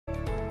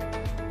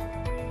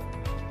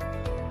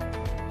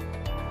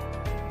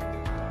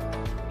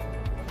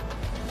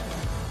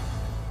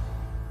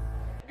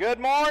Good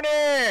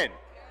morning.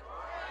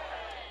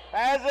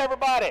 How's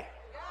everybody?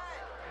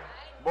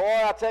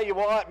 Boy, I'll tell you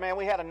what, man,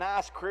 we had a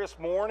nice crisp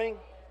morning.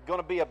 Going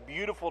to be a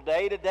beautiful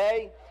day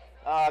today.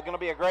 Going to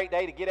be a great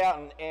day to get out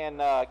and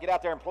get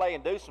out there and play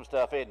and do some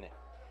stuff, isn't it?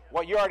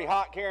 What, you already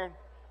hot, Karen?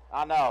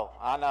 I know.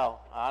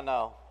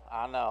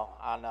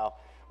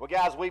 Well,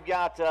 guys, we've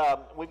got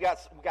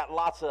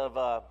lots of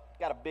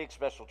got a big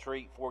special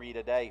treat for you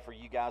today for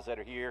you guys that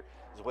are here,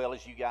 as well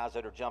as you guys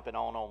that are jumping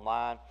on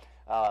online.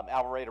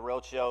 Alvarado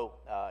Roadshow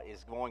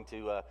is going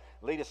to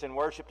lead us in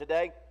worship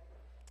today.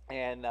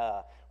 And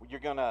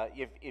you're gonna,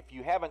 if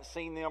you haven't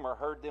seen them or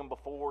heard them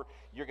before,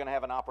 you're gonna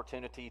have an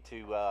opportunity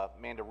to,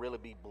 to really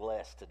be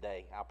blessed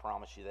today. I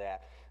promise you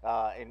that.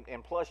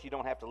 And plus, you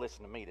don't have to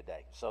listen to me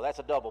today, so that's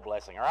a double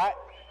blessing. All right?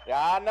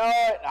 Yeah,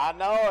 I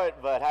know it.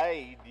 But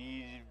hey,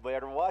 you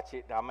better watch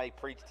it. I may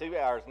preach 2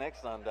 hours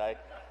next Sunday.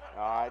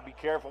 All right, be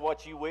careful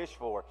what you wish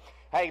for.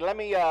 Hey, let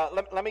me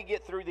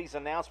get through these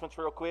announcements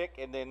real quick,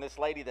 and then this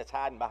lady that's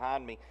hiding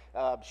behind me,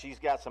 she's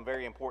got some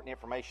very important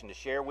information to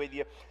share with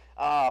you.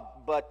 Guys,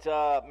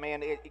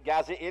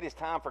 it is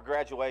time for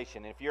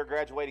graduation. If you're a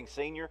graduating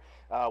senior,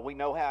 we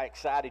know how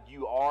excited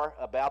you are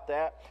about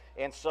that.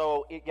 And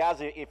so, guys,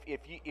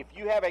 if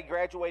you have a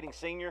graduating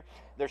senior,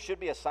 there should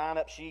be a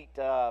sign-up sheet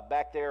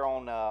back there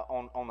on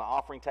the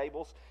offering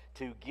tables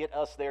to get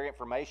us their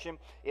information.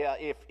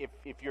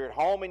 If you're at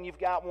home and you've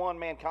got one,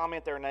 man,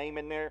 comment their name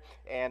in there,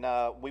 and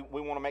we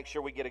want to make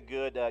sure we get a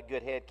good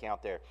head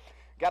count there.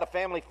 Got a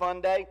family fun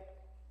day.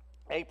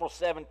 April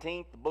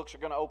 17th, the books are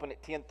going to open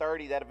at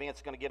 10:30. That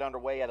event's going to get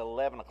underway at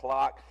 11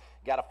 o'clock.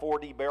 Got a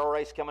 4D barrel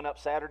race coming up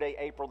Saturday,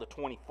 April the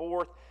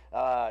 24th.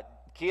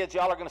 Kids,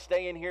 y'all are going to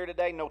stay in here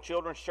today. No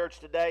children's church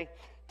today.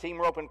 Team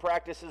roping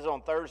practices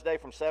on Thursday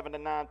from 7 to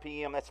 9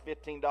 p.m. That's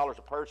 $15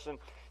 a person.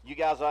 You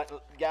guys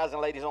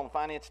and ladies on the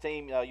finance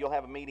team, you'll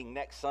have a meeting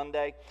next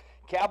Sunday.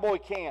 Cowboy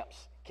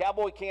camps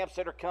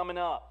that are coming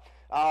up.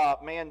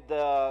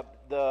 The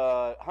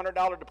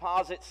 $100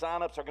 deposit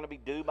sign-ups are going to be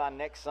due by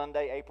next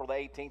Sunday, April the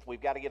 18th.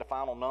 We've got to get a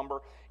final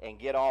number and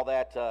get all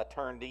that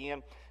turned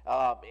in.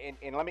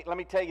 And let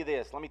me tell you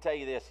this.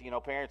 You know,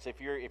 parents, if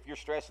you're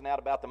stressing out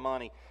about the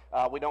money,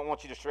 we don't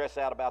want you to stress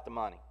out about the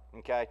money.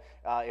 Okay,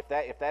 if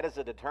that is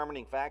a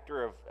determining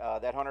factor of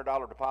that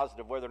 $100 deposit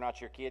of whether or not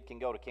your kid can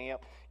go to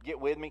camp, get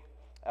with me.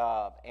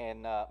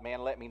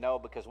 Man, let me know,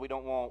 because we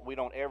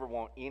don't ever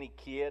want any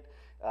kid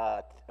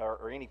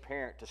or any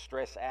parent to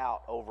stress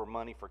out over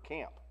money for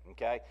camp.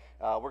 Okay,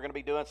 we're going to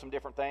be doing some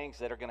different things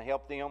that are going to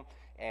help them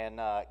and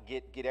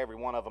get every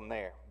one of them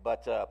there.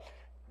 But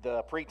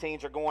the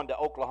preteens are going to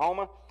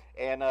Oklahoma,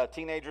 and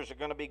teenagers are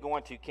going to be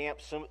going to Camp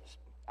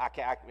I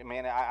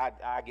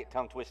get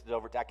tongue twisted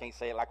over it. I can't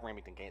say it like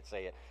Remington can't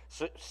say it.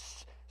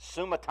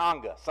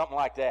 Sumatanga, something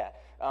like that.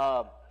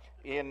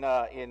 In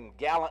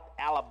Gallant,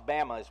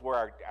 Alabama is where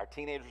our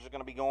teenagers are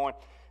going to be going.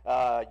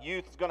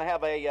 Youth is going to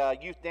have a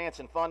youth dance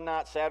and fun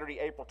night Saturday,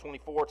 April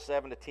 24th,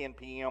 7 to 10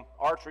 p.m.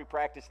 Archery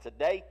practice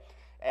today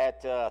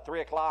at 3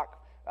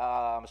 o'clock.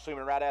 I'm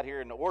assuming right out here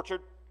in the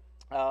orchard.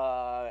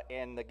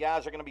 And the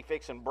guys are going to be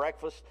fixing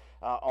breakfast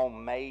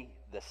on May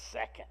the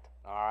 2nd.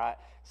 All right,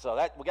 so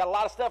that we got a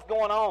lot of stuff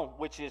going on,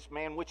 which is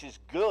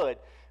good.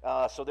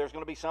 So there's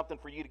going to be something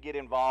for you to get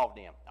involved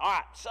in. All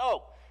right,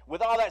 so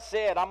with all that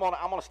said, I'm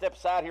gonna step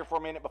aside here for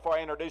a minute before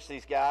I introduce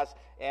these guys,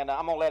 and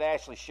I'm gonna let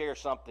Ashley share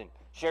something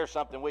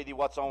with you.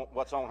 What's on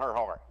her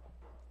heart.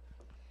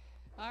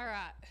 All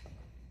right.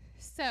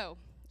 So,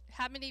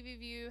 how many of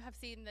you have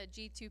seen the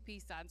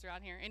G2P signs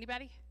around here?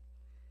 Anybody?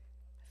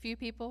 A few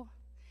people.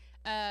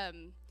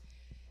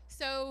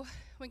 So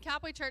when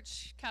Cowboy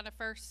Church kind of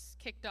first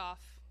kicked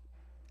off,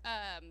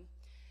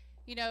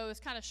 it was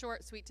kind of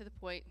short, sweet, to the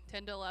point,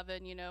 10 to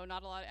 11,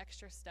 not a lot of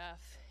extra stuff.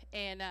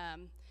 And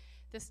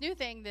this new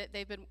thing that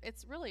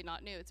it's really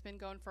not new, it's been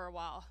going for a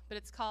while, but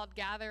it's called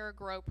Gather,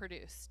 Grow,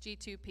 Produce,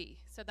 G2P.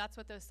 So that's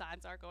what those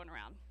signs are going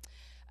around.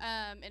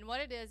 And what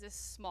it is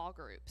small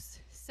groups.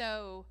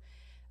 So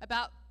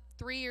about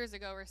 3 years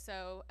ago or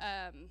so,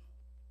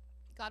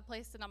 God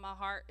placed it on my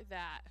heart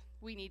that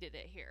we needed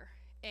it here.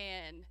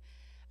 And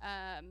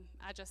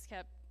I just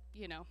kept,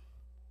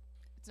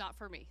 it's not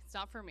for me.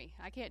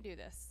 I can't do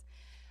this.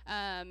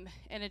 And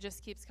it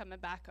just keeps coming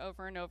back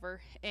over and over.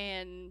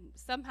 And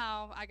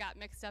somehow I got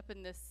mixed up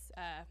in this,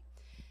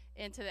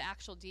 into the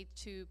actual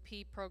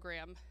D2P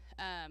program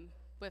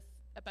with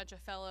a bunch of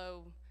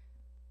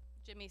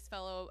Jimmy's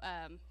fellow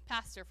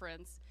pastor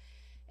friends.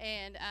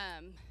 And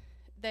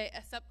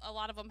a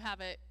lot of them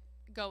have it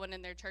going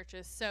in their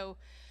churches. So,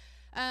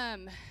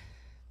 man,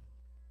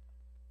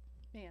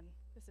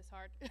 this is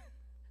hard.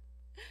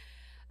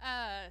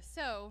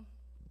 So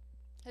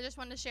I just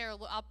wanted to share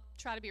I'll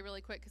try to be really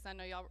quick because I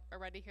know y'all are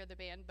ready to hear the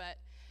band, but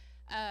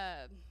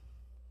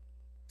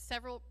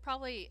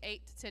probably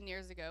 8 to 10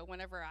 years ago,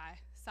 whenever I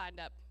signed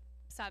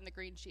the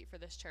green sheet for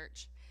this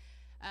church,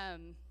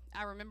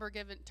 I remember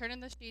turning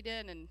the sheet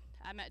in, and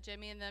I met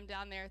Jimmy and them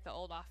down there at the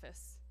old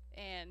office,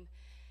 and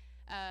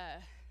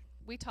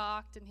we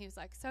talked, and he was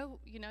like, so,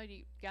 you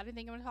got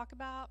anything you want to talk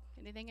about?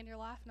 Anything in your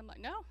life? And I'm like,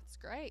 no, it's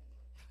great.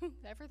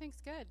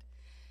 Everything's good.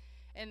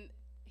 And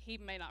he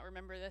may not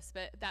remember this,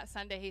 but that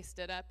Sunday he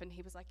stood up and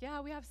he was like,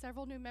 yeah, we have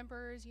several new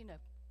members. You know,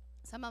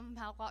 some of them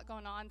have a lot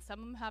going on. Some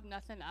of them have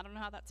nothing. I don't know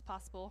how that's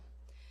possible.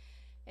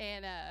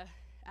 And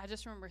I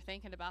just remember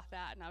thinking about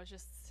that, and I was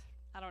just,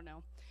 I don't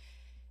know.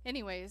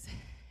 Anyways,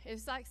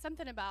 it's like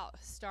something about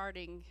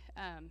starting,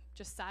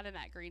 just signing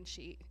that green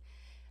sheet.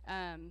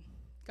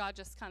 God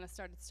just kind of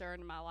started stirring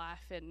in my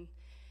life, and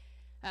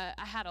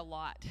I had a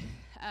lot.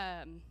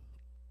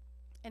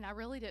 And I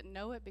really didn't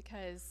know it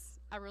because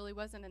I really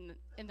wasn't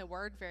in the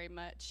Word very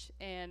much.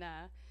 And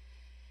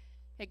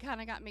it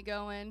kind of got me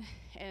going,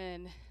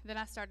 and then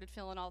I started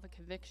feeling all the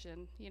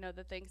conviction, you know,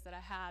 the things that I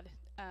had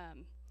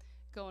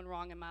going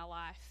wrong in my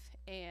life.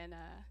 And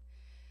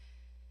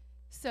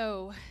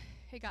so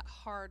it got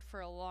hard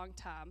for a long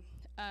time.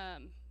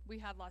 We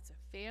had lots of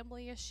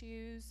family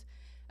issues.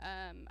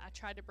 I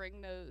tried to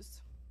bring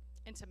those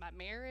into my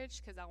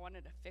marriage because I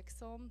wanted to fix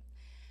them.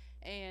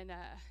 And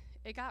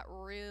it got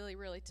really,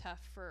 really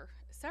tough for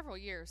several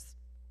years.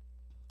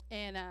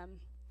 And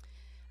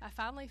I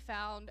finally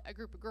found a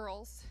group of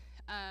girls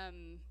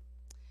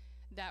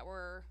that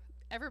were,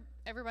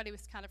 everybody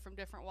was kind of from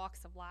different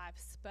walks of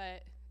lives,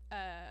 but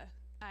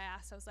I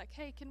asked, I was like,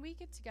 hey, can we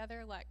get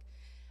together? Like,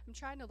 I'm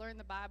trying to learn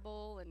the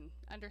Bible and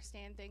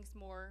understand things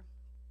more.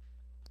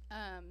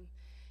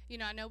 You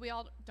know, I know we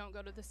all don't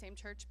go to the same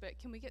church, but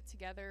can we get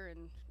together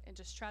and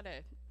just try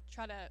to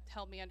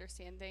help me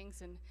understand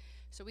things? And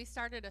so we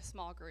started a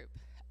small group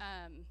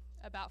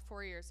about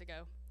 4 years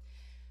ago,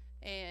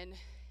 and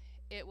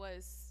it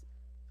was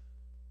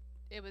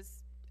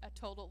a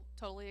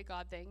totally a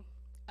God thing.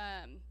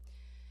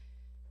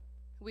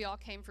 We all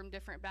came from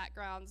different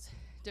backgrounds,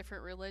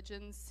 different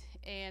religions,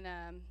 and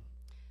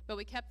but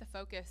we kept the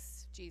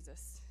focus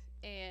Jesus.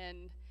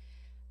 And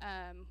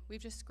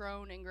we've just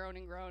grown and grown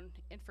and grown.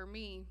 And for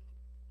me,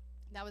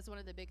 that was one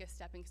of the biggest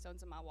stepping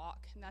stones in my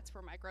walk, and that's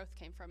where my growth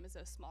came from, is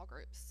those small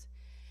groups.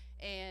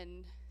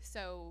 And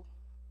so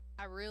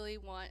I really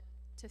want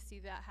to see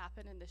that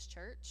happen in this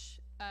church.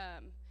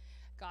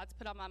 God's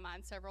put on my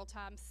mind several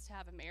times to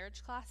have a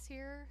marriage class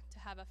here, to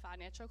have a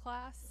financial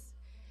class.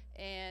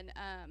 And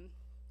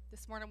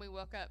this morning we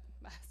woke up,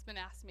 my husband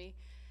asked me,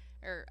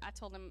 or I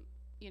told him,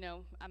 you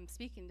know, I'm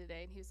speaking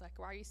today. And he was like,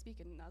 why are you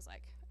speaking? And I was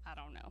like, I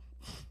don't know.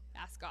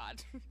 Ask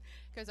God,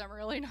 because I'm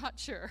really not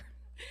sure.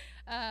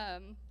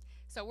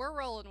 So we're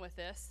rolling with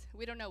this.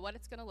 We don't know what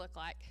it's going to look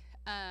like.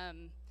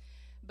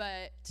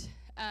 But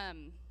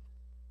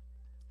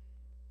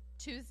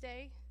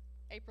Tuesday,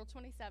 April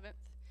 27th,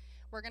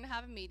 we're going to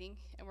have a meeting,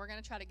 and we're going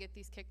to try to get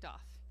these kicked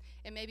off.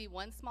 It may be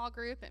one small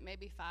group. It may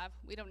be 5.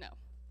 We don't know.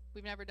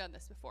 We've never done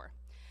this before.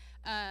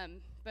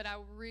 But I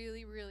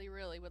really, really,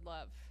 really would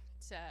love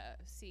to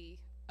see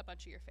a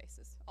bunch of your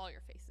faces, all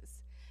your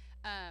faces.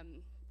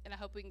 And I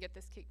hope we can get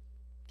this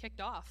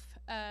kicked off.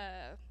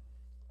 I'm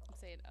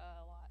saying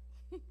a lot.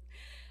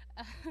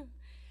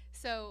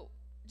 So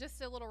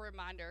just a little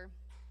reminder,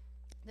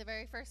 the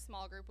very first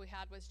small group we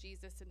had was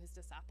Jesus and his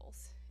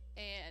disciples.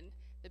 And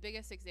the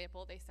biggest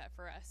example they set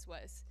for us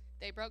was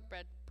they broke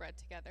bread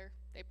together,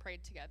 they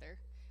prayed together,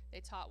 they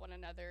taught one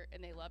another,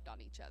 and they loved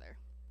on each other.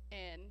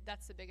 And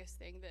that's the biggest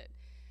thing that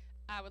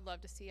I would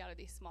love to see out of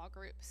these small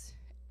groups.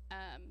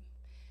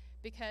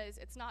 Because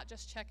it's not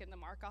just checking the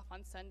mark off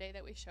on Sunday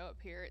that we show up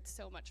here. It's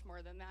so much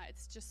more than that.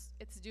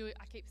 It's doing,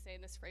 I keep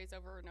saying this phrase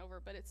over and over,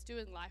 but it's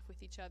doing life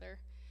with each other.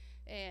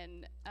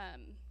 And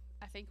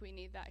I think we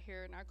need that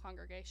here in our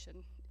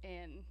congregation.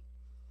 And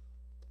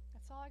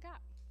that's all I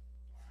got.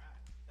 All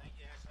right. Thank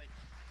you, Ashley.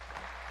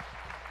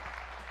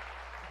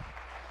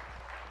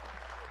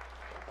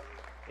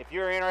 If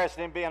you're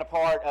interested in being a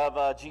part of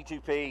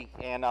G2P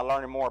and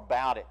learning more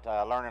about it,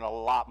 learning a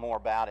lot more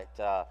about it,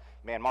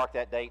 man, mark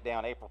that date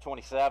down, April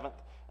 27th.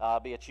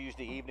 Be a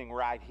Tuesday evening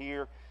right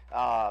here.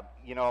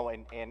 You know,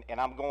 and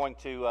I'm going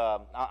to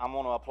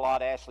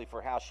applaud Ashley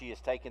for how she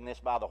has taken this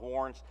by the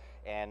horns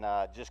and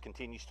just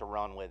continues to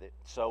run with it.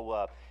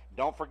 So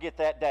don't forget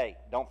that day.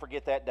 Don't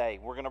forget that day.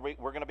 We're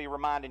gonna be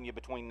reminding you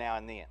between now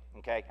and then.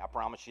 Okay, I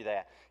promise you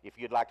that. If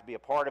you'd like to be a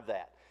part of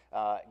that,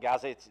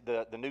 guys, it's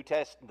the New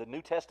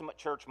Testament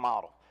church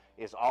model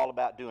is all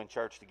about doing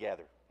church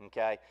together.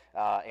 Okay,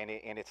 and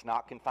it's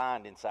not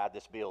confined inside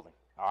this building.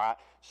 All right,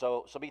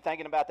 so be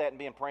thinking about that and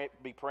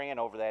be praying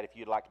over that if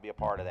you'd like to be a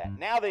part of that.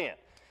 Now then,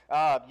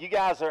 you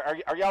guys are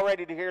y'all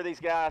ready to hear these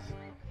guys?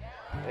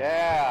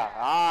 Yeah.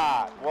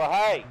 All right. Well,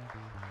 hey,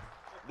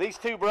 these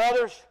two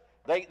brothers,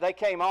 they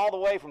came all the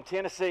way from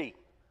Tennessee,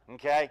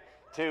 okay,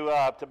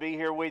 to be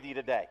here with you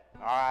today.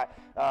 All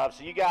right.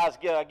 So you guys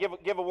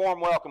give a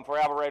warm welcome for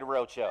Alvarado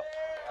Roadshow.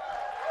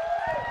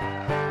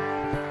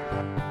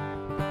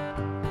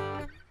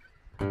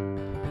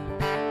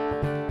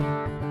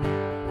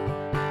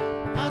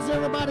 How's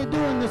everybody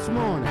doing this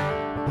morning?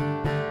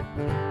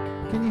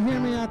 Can you hear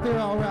me out there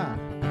all right?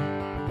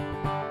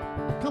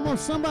 Come on,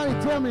 somebody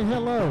tell me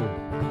hello.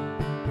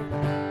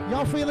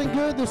 Y'all feeling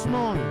good this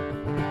morning?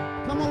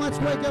 Come on, let's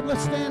wake up,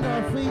 let's stand to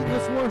our feet,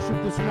 let's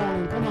worship this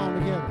morning. Come on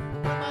together.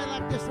 Everybody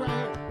like this right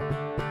here.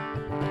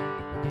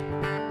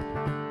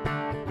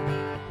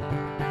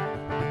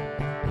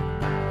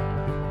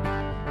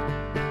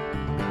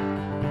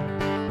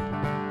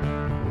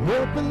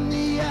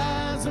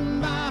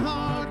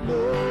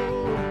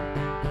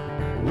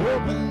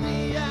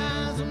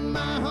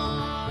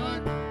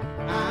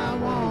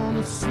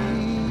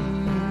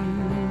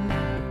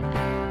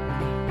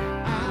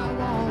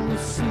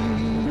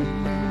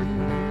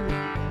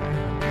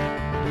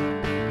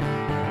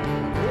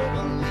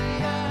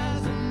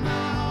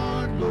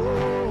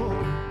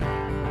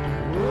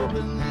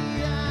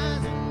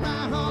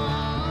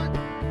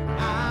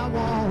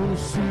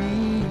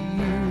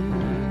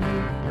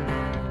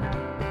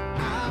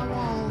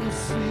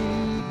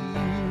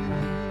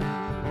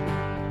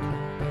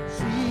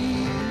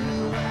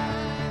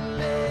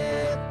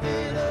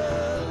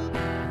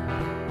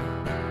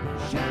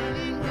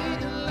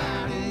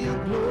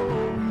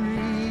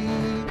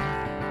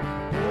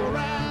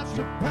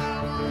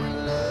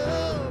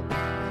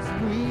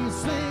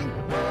 sing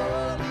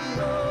holy,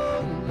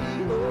 holy,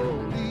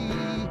 holy.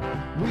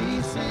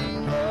 We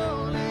sing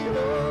holy,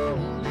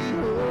 holy,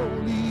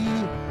 holy.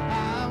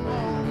 I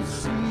want to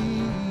see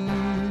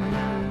you.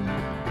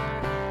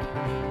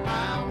 I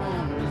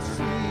want to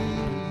see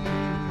you.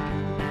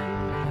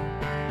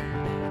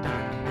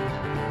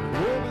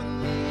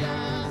 Open the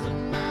eyes of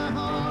my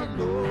heart,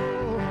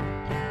 Lord.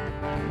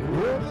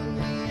 Open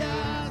the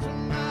eyes of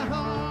my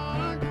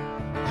heart.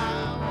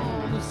 I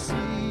want to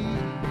see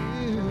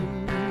you.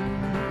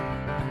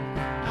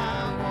 I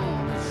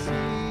want to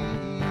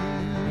see you.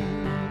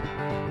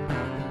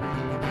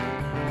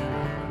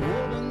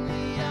 Open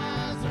the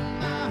eyes of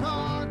my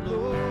heart,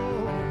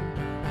 Lord.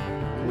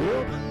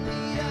 Open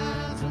the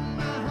eyes of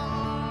my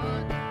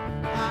heart.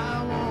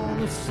 I want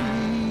to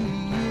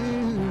see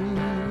you.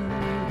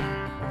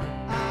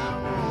 I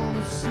want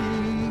to see you.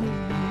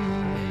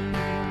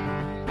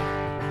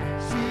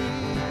 See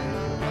you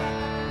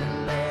high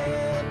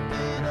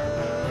lifted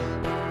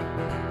up,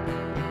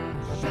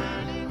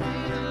 shining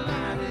in the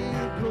light of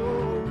your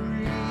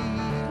glory.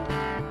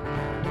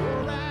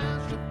 Pour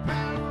out your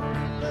power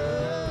and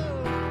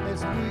love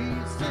as we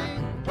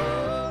sing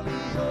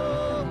holy,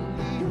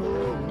 holy,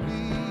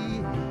 holy.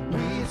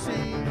 We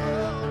sing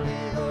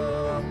holy,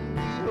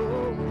 holy,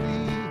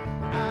 holy.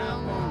 I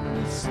want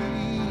to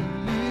see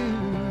you.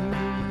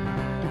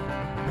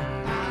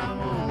 I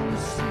want to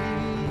see you.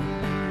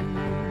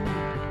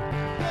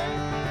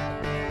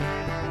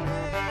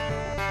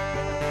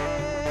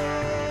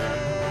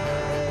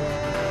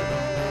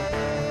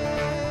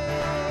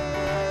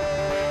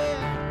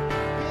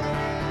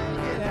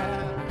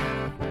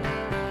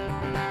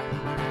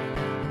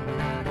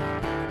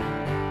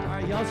 All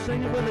right, y'all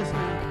sing it with us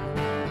now.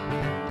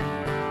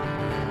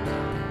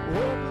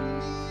 Open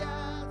the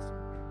eyes.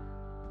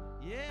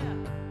 Yeah.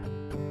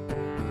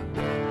 Open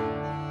the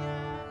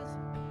eyes.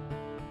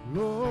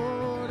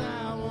 Lord,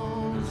 I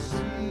want to see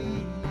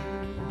you.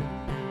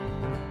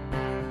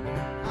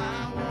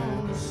 I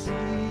want to see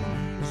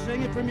you.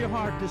 Sing it from your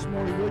heart this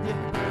morning, would you?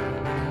 Open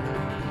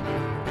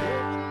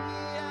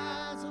the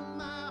eyes of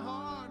my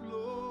heart,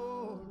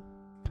 Lord.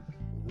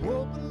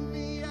 Open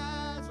the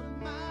eyes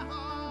of my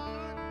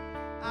heart.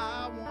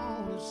 I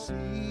want to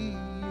see you.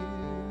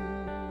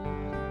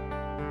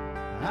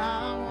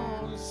 I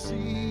want to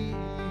see you.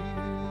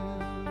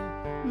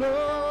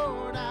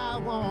 Lord, I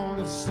want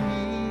to see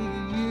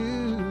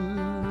you.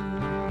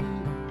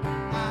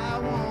 I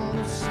want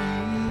to see you.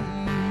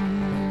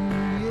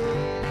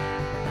 Yeah.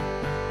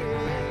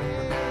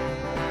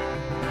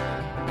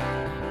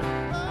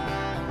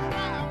 Oh, I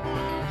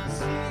want to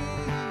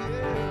see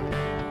you.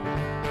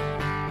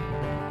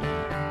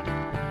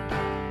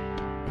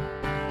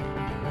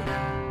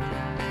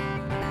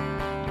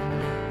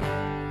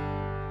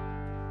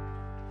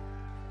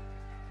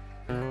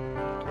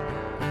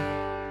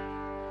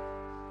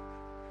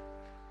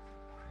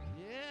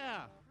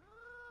 Yeah.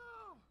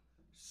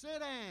 Sit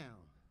down.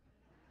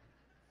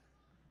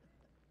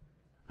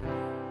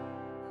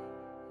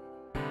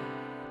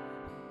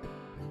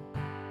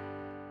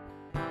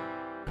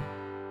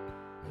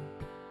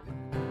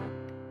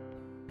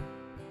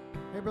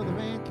 Hey, Brother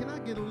Van, can I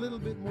get a little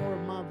bit more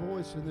of my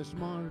voice in this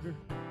monitor?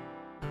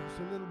 Just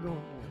a little bit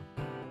more.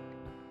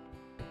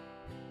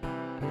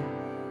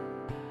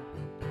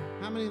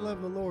 How many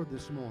love the Lord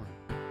this morning?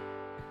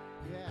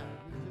 Yeah,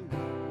 you do.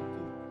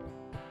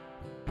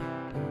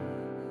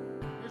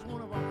 Here's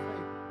one of our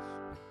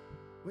favorites.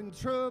 When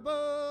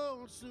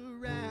trouble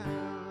surrounds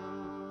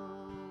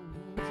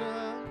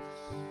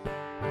us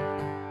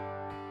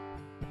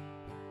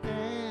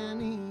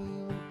and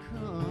evil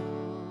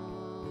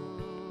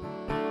comes,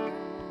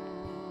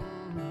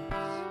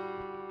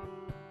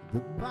 the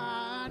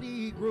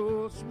body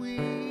grows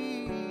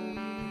weak,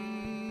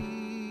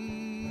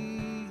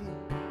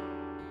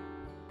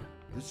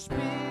 the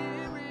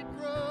spirit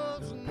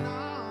grows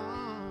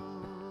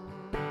numb.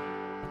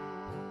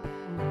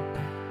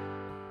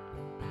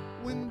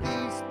 When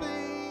these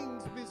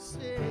things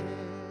beset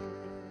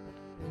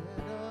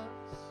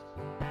us,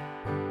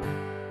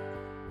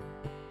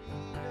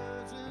 He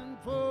doesn't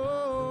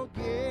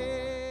forget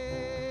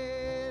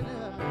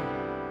us.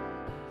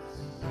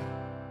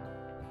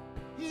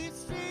 He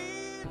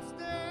sends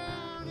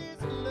down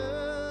His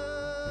love.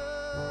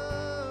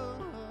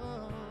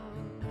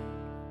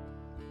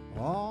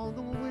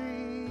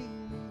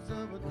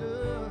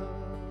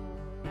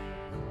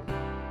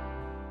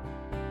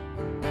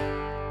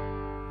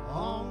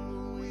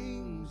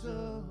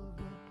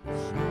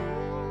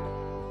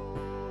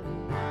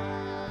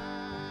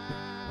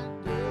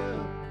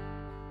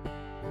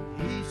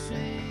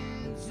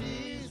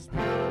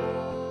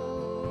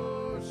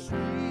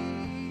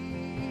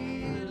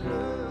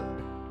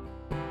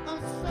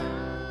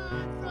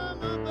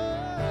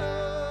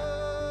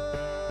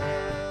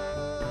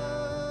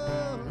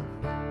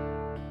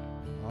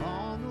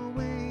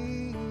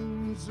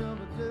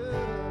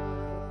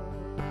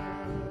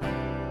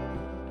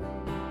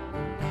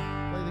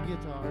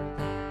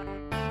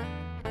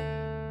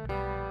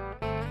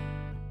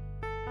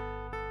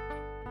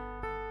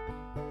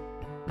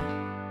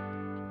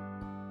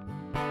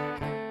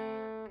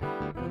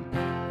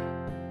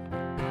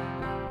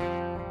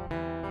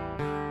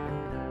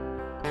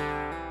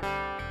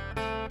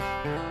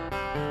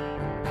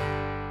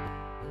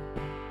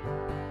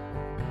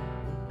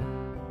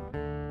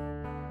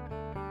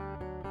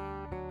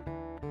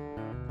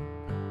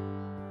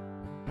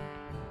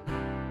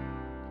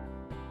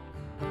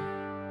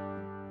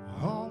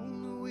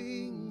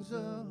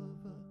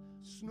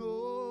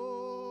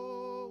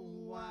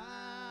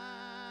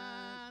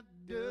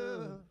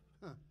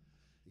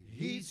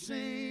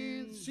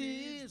 sends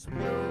his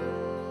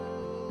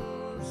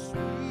pure,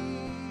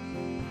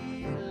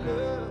 sweet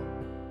love,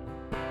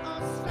 a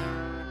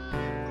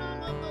sign from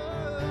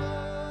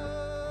above,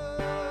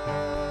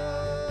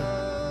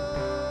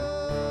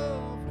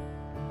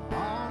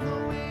 on the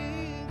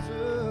wings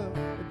of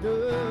a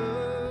dove,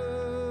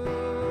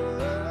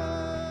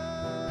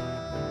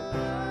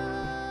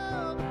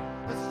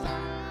 a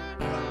sign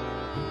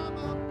from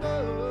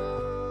above,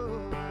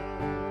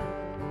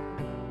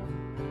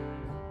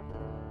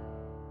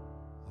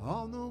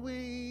 on the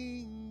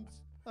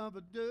wings of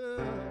a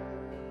dove.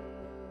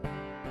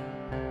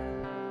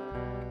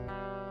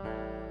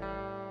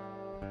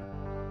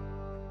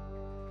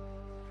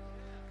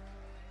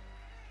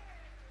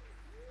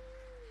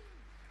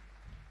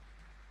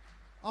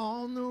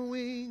 On the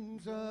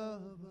wings of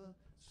a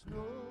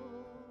snow.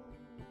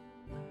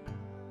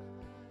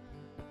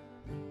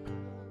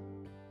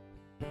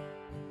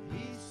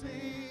 He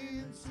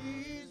sends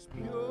his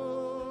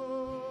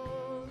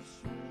pure,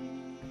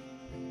 sweet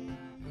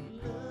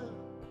love,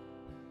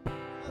 a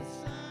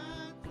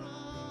sign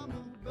from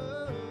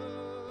above,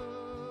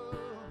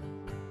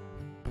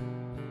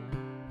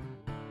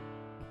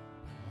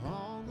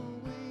 on the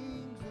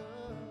wings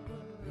of a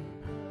dove.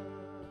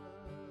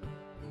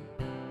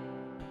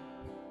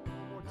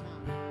 One more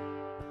time.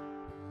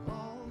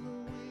 On the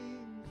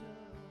wings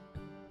of a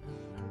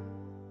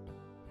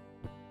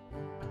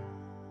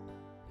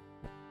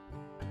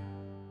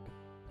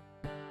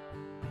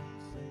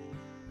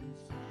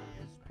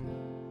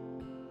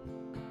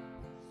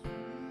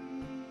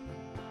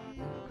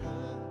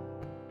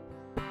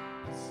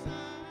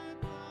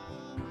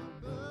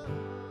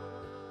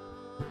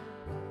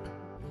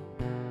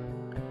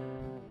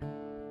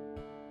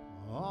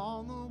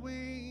on the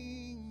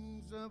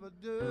wings of a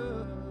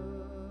dove.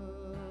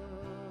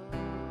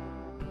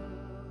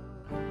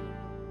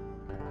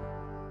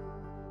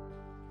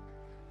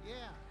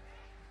 Yeah.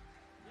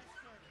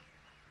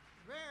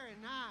 Very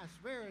nice,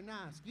 very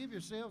nice. Give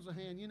yourselves a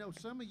hand. You know,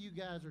 some of you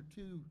guys are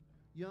too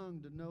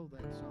young to know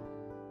that song.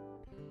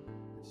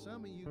 And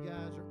some of you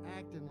guys are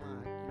acting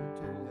like you're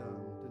too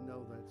young to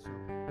know that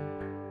song.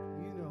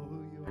 You know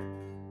who you are.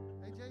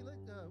 Hey, Jay, you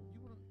want to,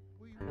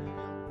 were you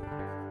young?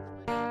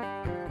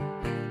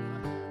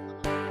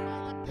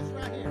 Like this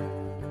right here.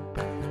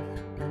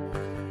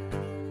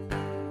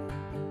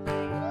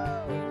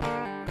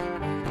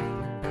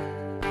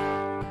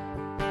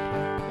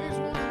 Here's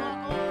one of my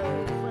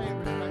old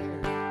favorites right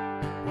here.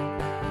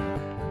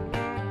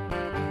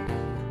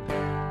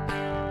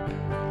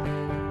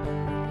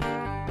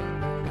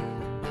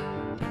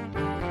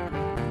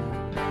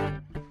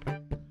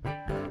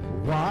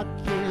 What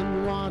can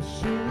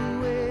wash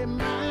away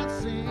my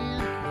sin?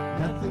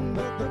 Nothing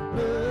but the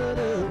blood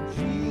of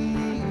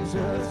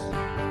Jesus.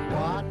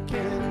 What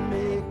can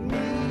make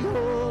me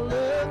whole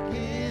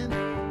again?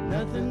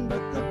 Nothing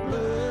but the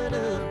blood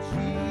of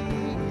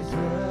Jesus.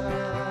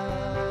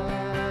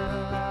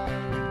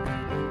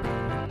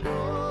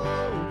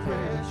 Oh,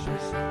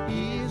 precious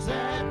is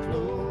that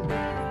flow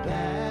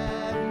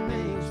that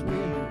makes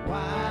me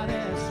white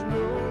as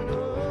snow.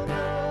 No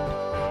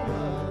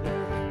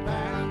other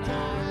fount I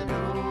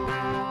know.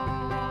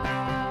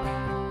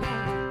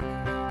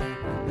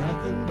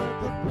 Nothing but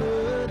the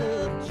blood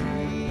of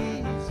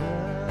Jesus.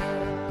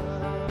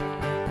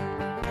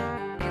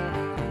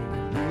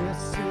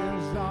 This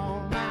is all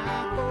my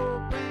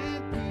hope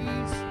and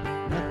peace.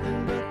 Nothing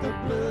but the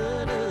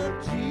blood of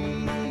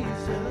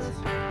Jesus.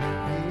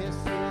 This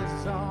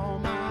is all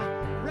my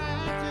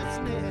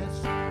righteousness.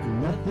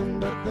 Nothing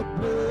but the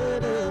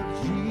blood of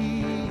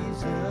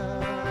Jesus.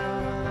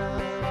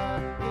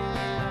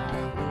 Yeah.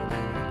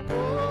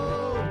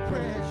 Oh,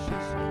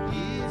 precious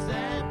is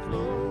that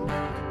flow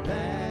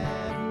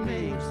that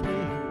makes me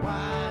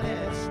white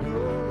as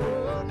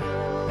snow. No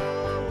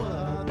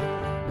other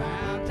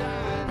fount I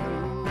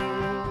know.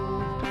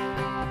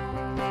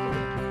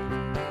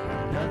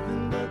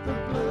 Nothing but the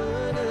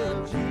blood of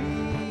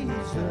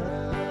Jesus.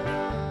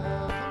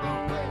 Come on,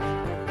 quick.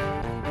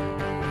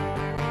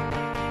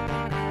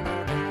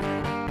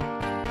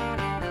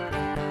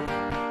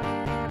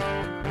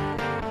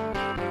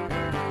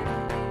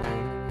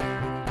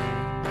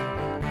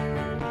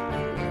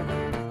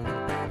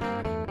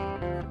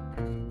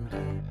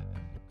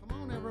 Come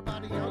on,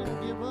 everybody. Y'all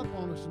don't give up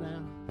on us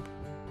now.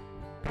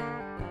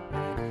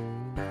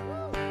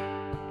 Woo.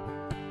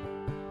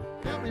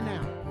 Help me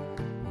now.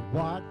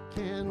 What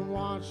can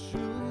wash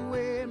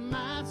away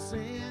my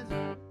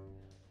sins?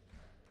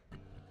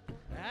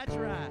 That's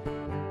right.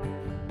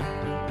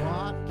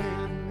 What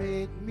can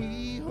make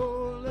me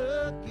whole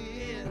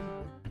again?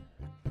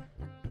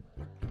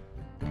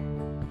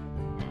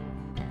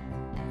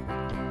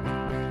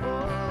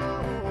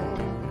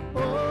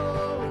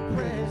 Oh,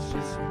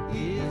 precious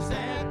is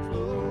that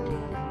flow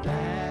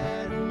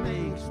that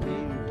makes me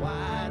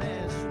white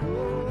as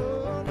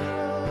snow. No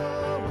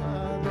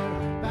other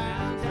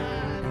fount I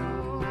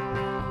know.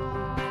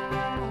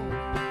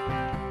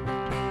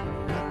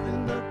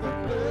 Nothing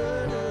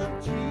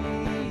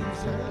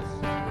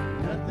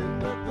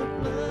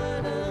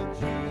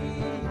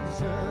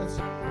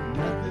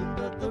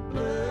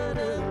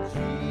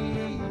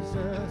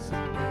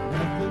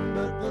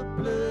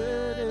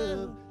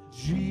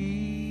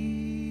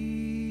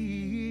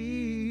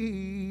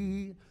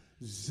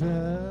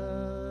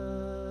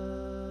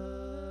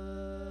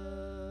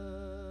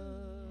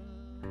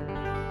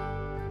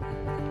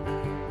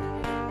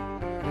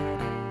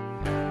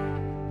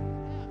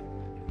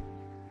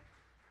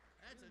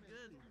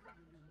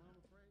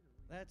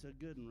that's a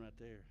good one right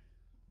there.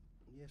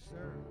 Yes,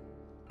 sir.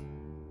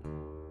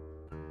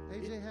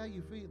 AJ, how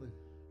you feeling?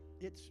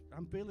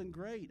 I'm feeling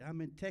great.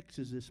 I'm in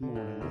Texas this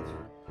morning.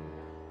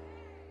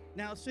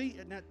 Now,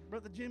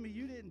 Brother Jimmy,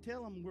 you didn't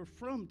tell them we're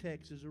from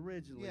Texas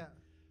originally. Yeah.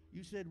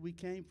 You said we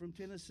came from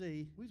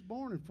Tennessee. We was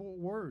born in Fort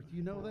Worth.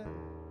 You know that?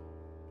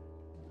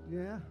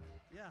 Yeah.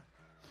 Yeah.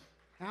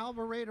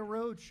 Alvarado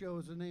Road Show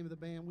is the name of the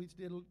band. We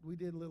did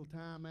a little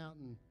time out,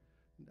 and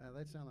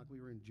that sounded like we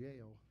were in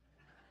jail.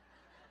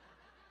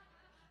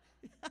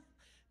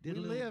 We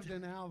lived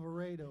in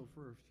Alvarado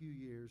for a few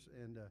years,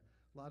 and a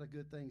lot of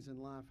good things in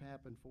life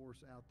happened for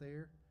us out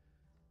there,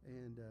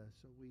 and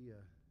so we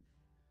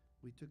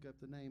took up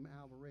the name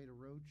Alvarado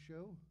Road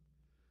Show.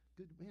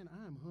 Good man,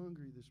 I'm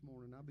hungry this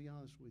morning. I'll be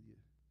honest with you.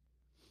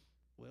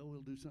 Well, we'll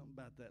do something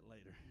about that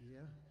later.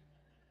 Yeah.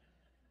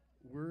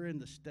 We're in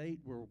the state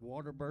where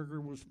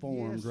Whataburger was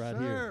formed, yes, right sir.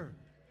 here.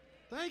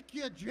 Thank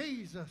you,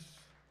 Jesus.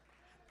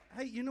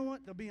 Hey, you know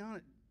what? To be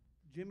honest,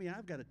 Jimmy,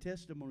 I've got a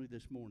testimony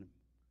this morning.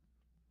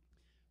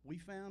 We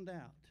found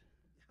out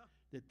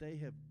that they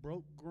have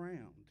broke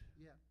ground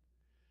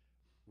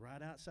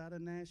right outside of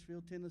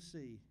Nashville,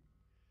 Tennessee,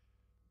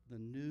 the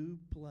new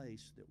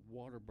place that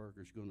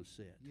Whataburger's going to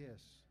sit. Yes.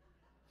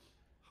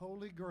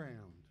 Holy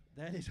ground.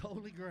 That is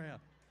holy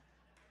ground.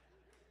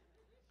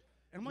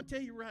 And I'm going to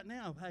tell you right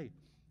now, hey,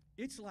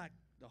 it's like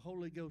the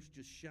Holy Ghost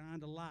just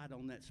shined a light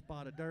on that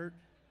spot of dirt.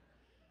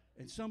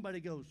 And somebody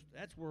goes,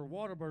 that's where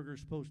Whataburger's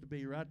supposed to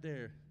be, right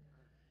there.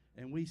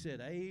 And we said,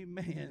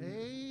 amen.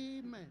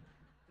 Amen.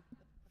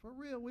 For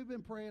real, we've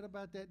been praying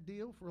about that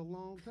deal for a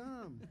long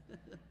time.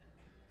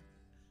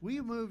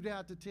 We moved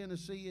out to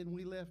Tennessee and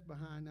we left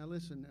behind. Now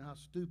listen how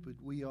stupid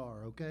we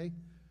are, okay?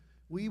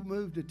 We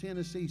moved to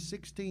Tennessee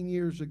 16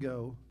 years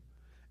ago,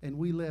 and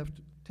we left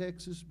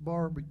Texas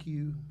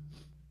barbecue,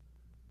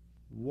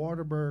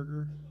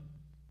 Whataburger.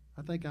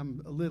 I think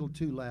I'm a little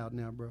too loud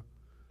now, bro.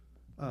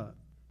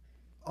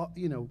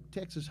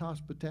 Texas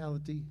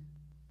hospitality.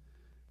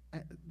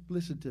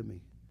 Listen to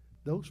me.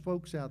 Those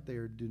folks out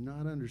there do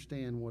not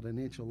understand what an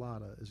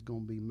enchilada is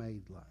going to be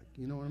made like.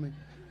 You know what I mean?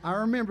 I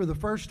remember the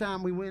first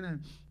time we went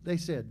in, they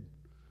said,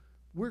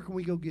 where can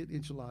we go get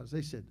enchiladas?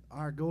 They said,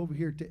 all right, go over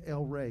here to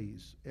El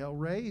Rey's. El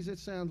Rey's, it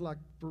sounds like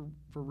for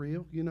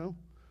real, you know.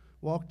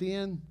 Walked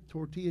in,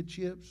 tortilla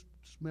chips,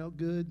 smelled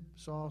good,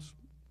 sauce.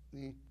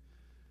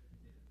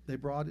 They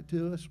brought it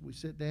to us. We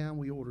sat down,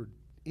 we ordered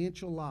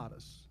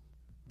enchiladas.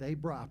 I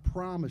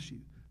promise you,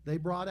 they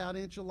brought out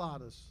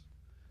enchiladas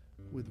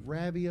with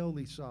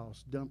ravioli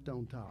sauce dumped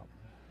on top.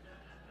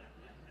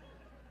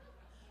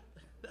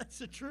 That's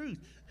the truth.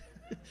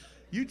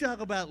 You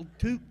talk about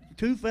two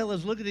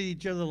fellas looking at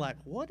each other like,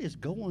 what is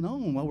going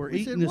on while we're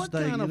eating this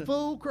thing? What kind of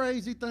fool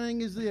crazy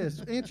thing is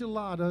this?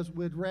 Enchiladas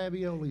with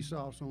ravioli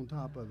sauce on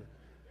top of it.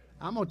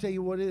 I'm going to tell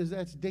you what it is.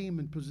 That's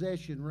demon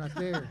possession right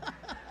there.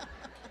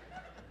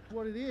 That's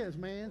what it is,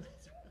 man.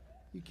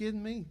 You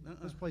kidding me?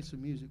 Let's play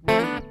some music.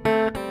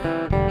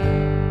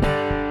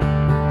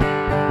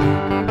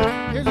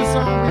 Here's a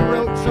song we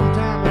wrote some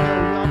time ago.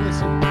 Y'all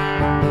listen.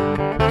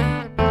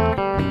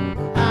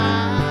 I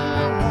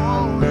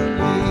want to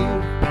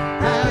live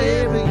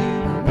however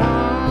you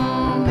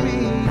want me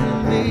to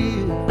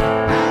live.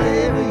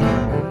 However you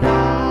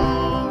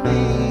want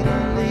me to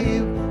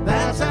live.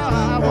 That's how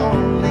I want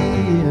to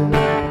live.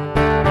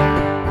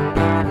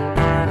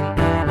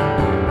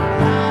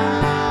 I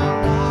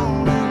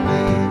want to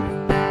live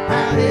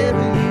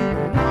however you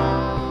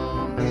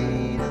want me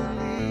to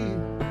live.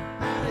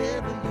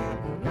 However you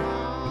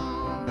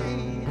want me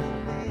to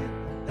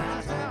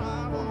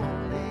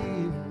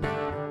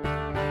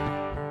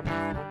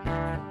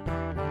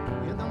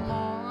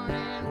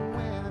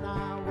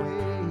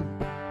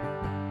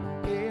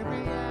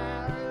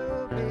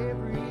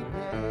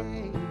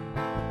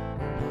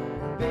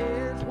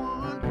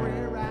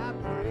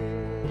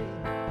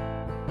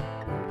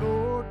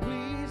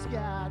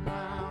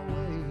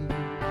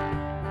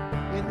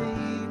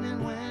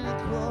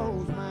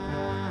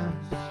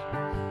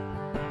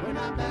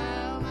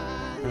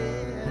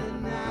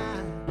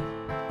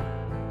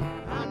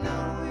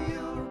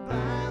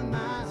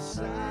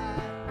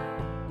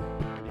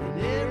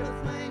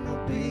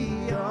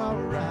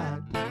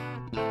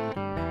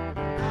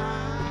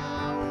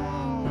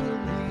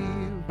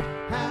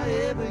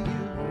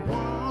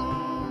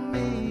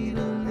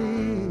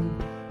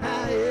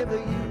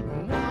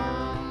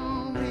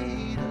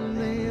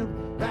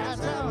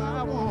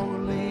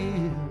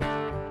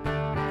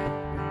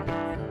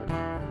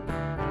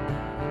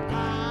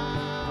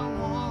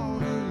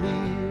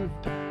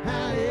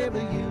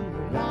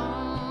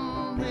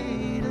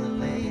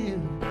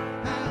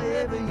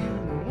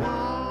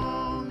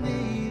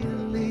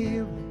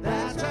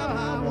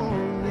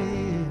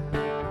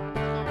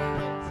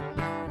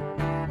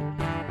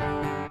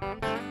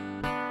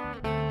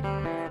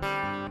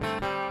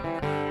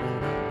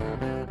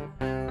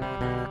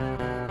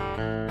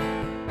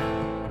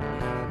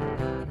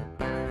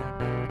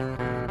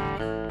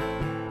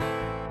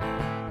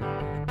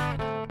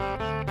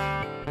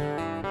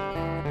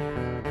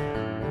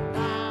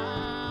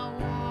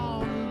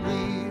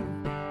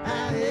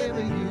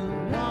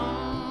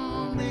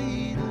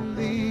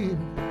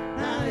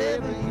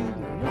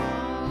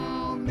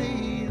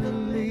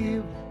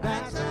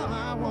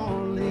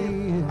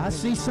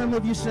see some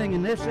of you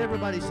singing. Let's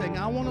everybody sing.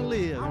 I want to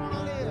live. I want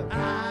to live.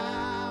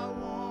 I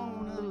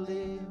want to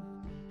live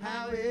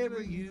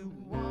however you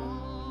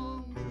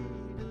want me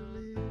to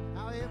live.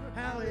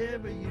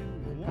 However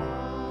you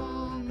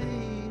want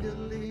me to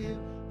live.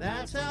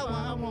 That's how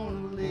I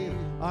want to live.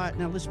 All right,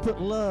 now let's put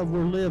love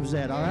where lives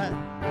at, all right?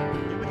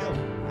 Here we go.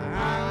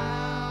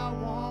 I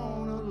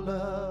want to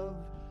love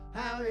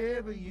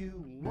however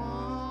you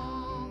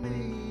want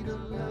me to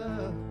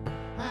love.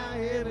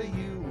 However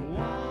you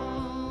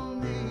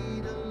want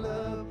me to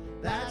love.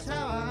 That's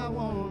how I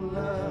want to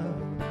love.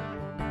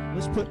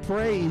 Let's put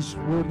praise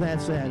where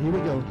that's at. Here we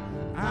go.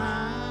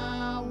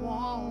 I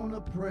want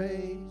to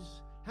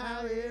praise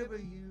however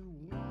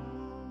you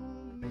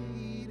want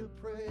me to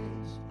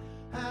praise.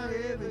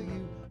 However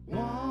you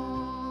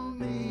want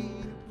me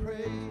to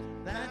praise.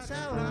 That's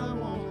how I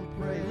want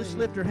to praise. Let's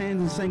lift our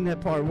hands and sing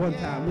that part one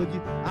time, would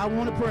you? I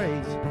want to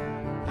praise.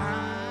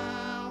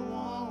 I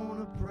want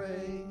to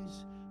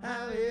praise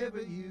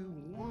however you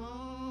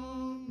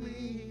want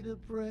me to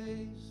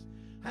praise.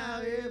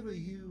 However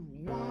you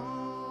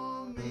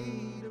want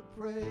me to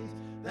praise.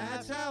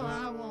 That's how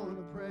I want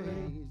to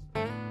praise.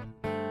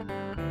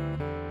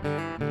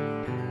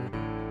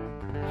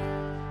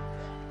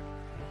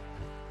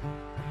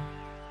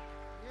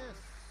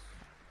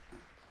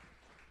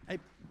 Hey,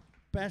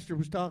 Pastor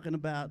was talking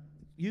about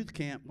youth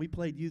camp. We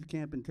played youth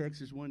camp in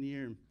Texas one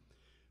year, and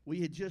we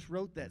had just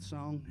wrote that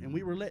song, and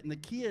we were letting the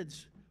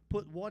kids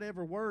put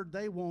whatever word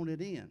they wanted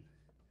in.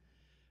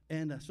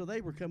 And so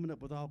they were coming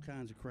up with all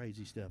kinds of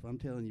crazy stuff. I'm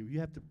telling you,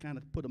 you have to kind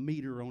of put a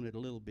meter on it a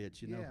little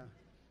bit, you know. Yeah.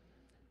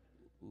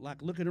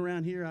 Like looking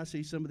around here, I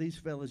see some of these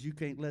fellas, you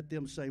can't let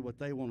them say what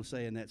they want to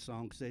say in that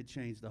song because they'd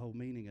change the whole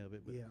meaning of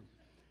it.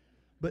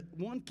 But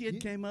one kid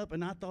came up,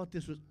 and I thought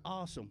this was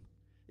awesome.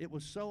 It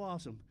was so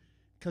awesome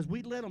because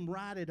we let them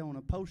write it on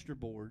a poster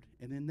board,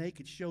 and then they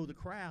could show the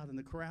crowd, and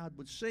the crowd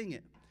would sing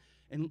it.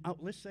 And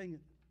let's sing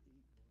it.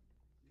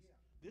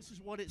 This is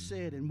what it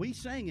said, and we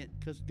sang it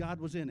because God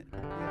was in it.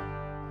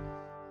 Yeah.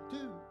 2,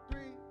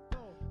 3, 4.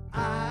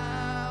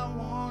 I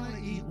want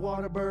to eat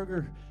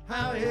Whataburger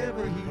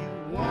however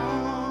you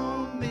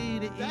want me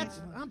to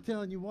eat. I'm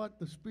telling you what,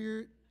 the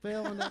Spirit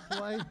fell in that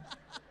play.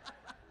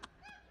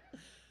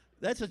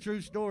 That's a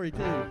true story,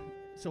 too.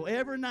 So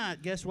every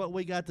night, guess what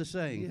we got to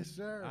sing? Yes,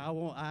 sir. I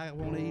want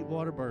to eat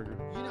Whataburger.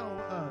 You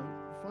know,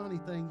 funny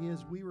thing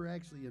is, we were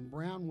actually in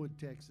Brownwood,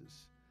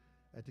 Texas,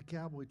 at the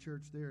Cowboy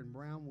church there in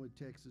Brownwood,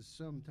 Texas,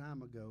 some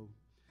time ago.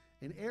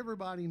 And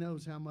everybody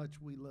knows how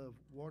much we love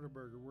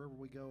Whataburger. Wherever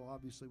we go,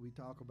 obviously, we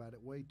talk about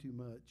it way too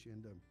much.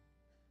 And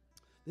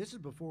this is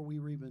before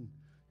we were even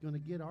going to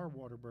get our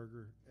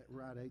Whataburger,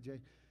 right, AJ?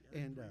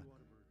 Yeah,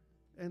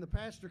 and the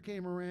pastor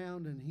came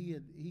around, and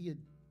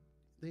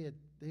they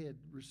had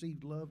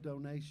received love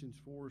donations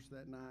for us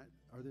that night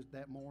or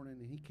that morning.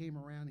 And he came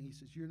around and he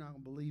says, "You're not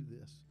going to believe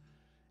this."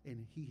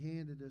 And he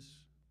handed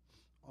us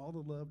all the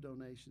love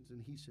donations,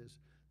 and he says,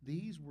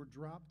 "These were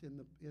dropped in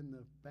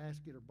the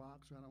basket or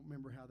box." I don't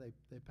remember how they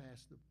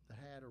passed the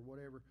hat or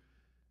whatever,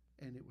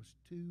 and it was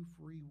 2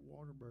 free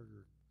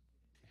Whataburger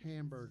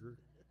hamburger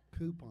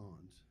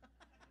coupons.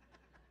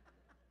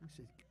 He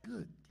said,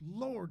 "Good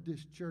Lord,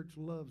 this church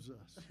loves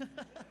us."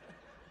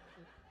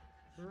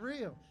 For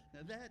real.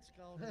 Now that's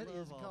called That a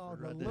love is offer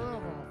called right a there.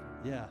 love offer.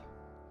 Yeah. AJ,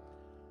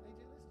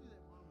 let's do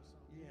that mama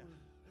song. Yeah.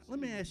 Let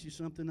me ask you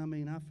something. I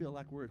mean, I feel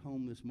like we're at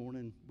home this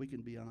morning. We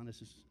can be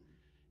honest.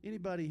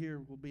 Anybody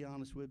here will be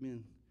honest with me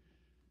and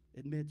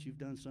admit you've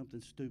done something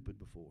stupid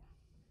before?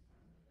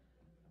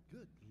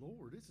 Good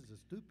Lord, this is a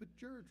stupid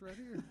church right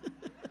here.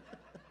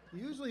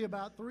 Usually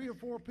about 3 or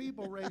 4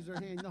 people raise their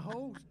hand. The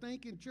whole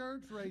stinking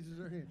church raises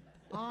their hand.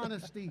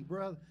 Honesty,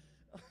 brother.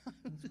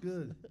 That's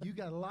good. You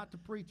got a lot to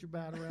preach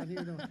about around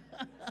here, don't you?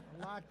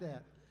 I like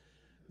that.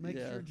 Makes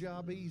your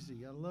job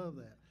easy. I love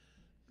that.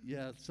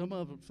 Yeah, some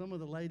of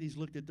the ladies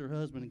looked at their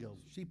husband and go,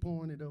 She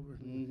pointed over.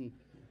 mm-hmm.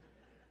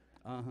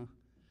 Uh-huh.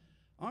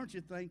 Aren't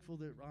you thankful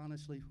that,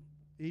 honestly,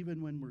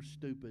 even when we're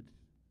stupid,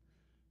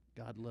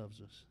 God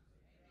loves us?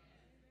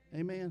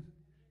 Amen?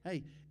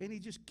 Hey, and he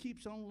just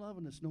keeps on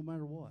loving us no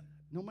matter what.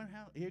 No matter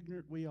how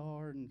ignorant we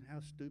are and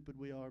how stupid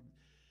we are.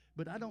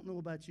 But I don't know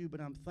about you,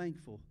 but I'm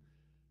thankful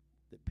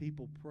that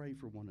people pray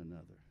for one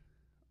another.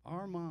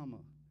 Our mama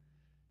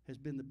has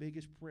been the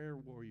biggest prayer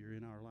warrior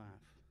in our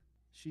life.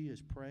 She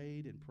has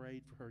prayed and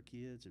prayed for her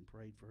kids and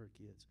prayed for her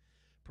kids.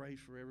 Prays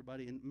for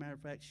everybody. And matter of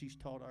fact, she's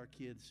taught our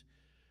kids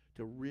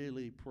to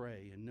really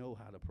pray and know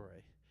how to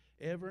pray.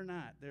 Every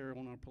night there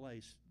on our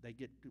place,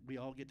 we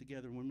all get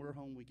together. When we're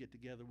home, we get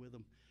together with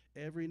them.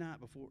 Every night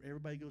before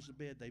everybody goes to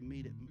bed, they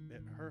meet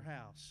at her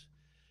house,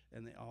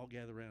 and they all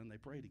gather around and they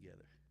pray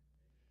together.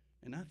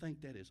 And I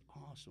think that is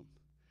awesome.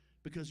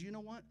 Because you know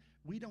what?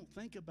 We don't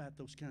think about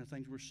those kind of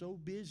things. We're so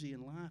busy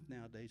in life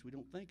nowadays, we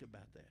don't think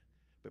about that.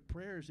 But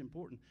prayer is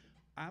important.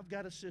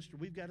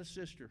 We've got a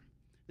sister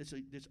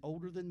that's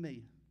older than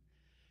me.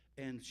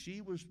 And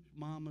she was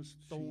Mama's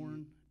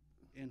thorn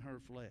in her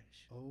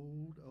flesh.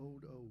 Old.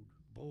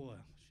 Boy,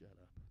 shut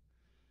up.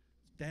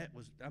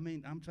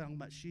 I'm talking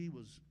about she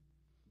was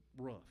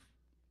rough.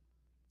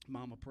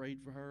 Mama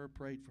prayed for her,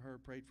 prayed for her,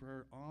 prayed for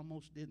her.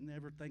 Almost didn't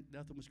ever think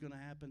nothing was going to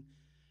happen.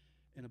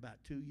 And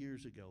about 2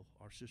 years ago,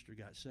 our sister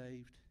got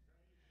saved.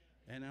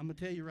 And I'm going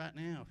to tell you right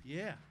now,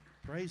 yeah,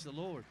 praise the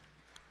Lord.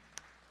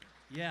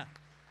 Yeah.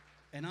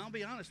 And I'll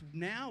be honest,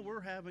 now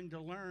we're having to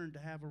learn to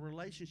have a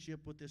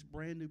relationship with this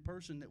brand new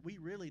person that we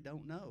really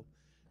don't know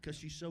because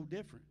she's so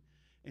different.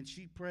 And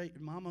she prayed,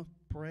 Mama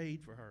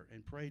prayed for her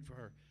and prayed for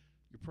her.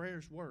 Your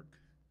prayers work.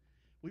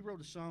 We wrote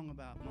a song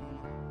about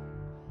Mama.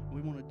 We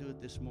want to do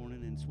it this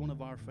morning, and it's one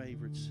of our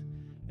favorites.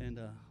 And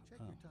check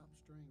your top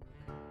string.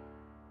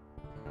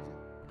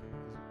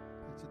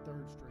 It's a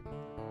third string.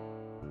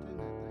 Tune that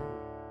thing.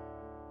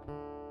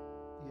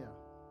 Yeah.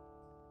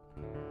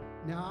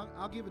 Now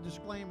I'll give a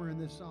disclaimer in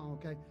this song.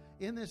 Okay,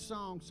 in this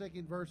song,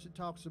 second verse, it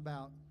talks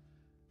about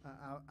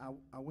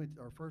I went,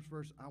 or first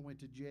verse, I went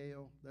to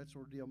jail, that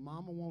sort of deal.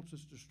 Mama wants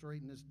us to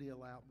straighten this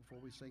deal out before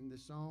we sing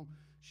this song.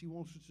 She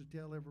wants us to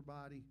tell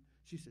everybody.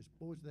 She says,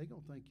 boys, they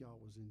going to think y'all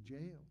was in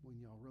jail when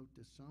y'all wrote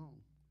this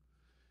song.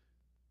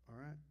 All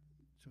right?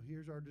 So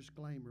here's our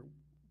disclaimer.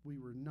 We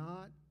were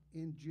not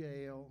in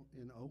jail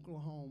in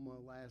Oklahoma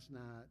last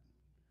night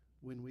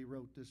when we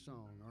wrote this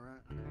song, all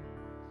right?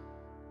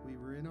 We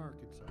were in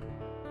Arkansas.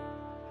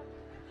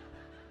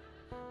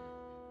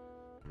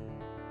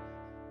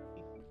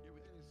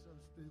 That is so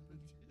stupid.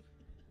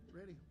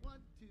 Ready? 1,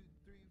 2,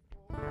 3,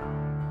 4.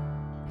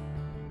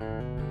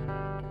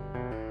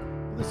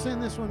 Let's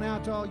send this one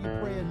out to all you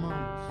praying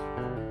mamas.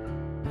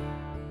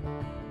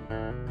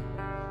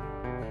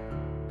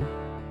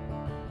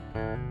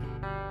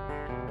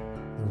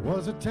 There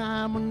was a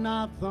time when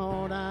I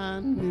thought I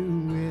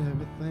knew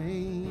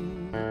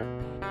everything.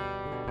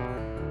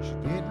 She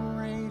didn't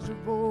raise her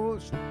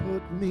voice to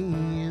put me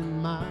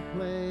in my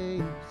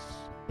place.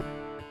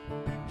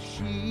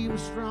 She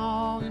was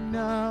strong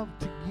enough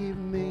to give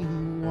me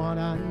what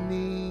I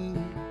need.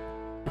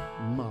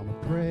 Mama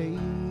prayed.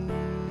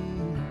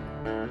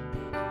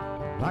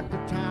 Like the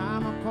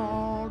time I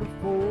called her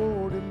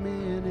 40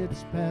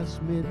 minutes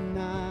past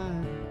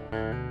midnight.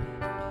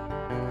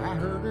 I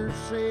heard her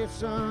say,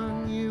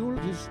 son, you'll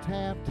just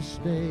have to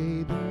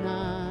stay the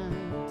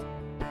night.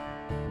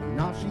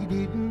 No, she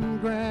didn't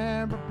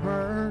grab her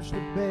purse to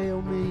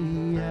bail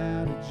me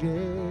out of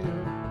jail.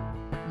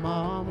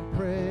 Mama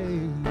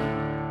prayed.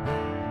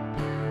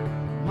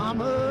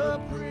 Mama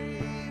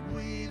prayed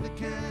with the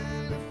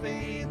kind of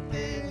faith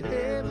that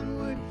heaven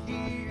would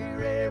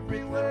hear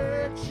every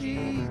word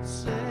she'd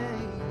say.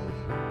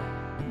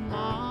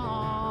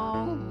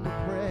 Mama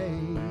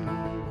prayed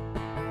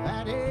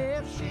that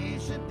if she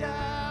should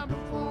die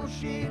before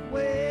she'd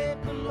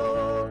wake, the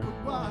Lord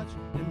would watch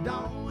and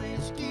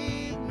always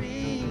keep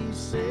me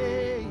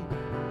safe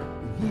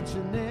each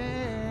and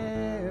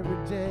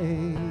every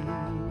day.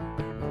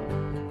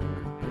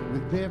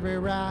 With every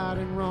right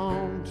and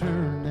wrong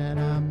turn that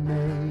I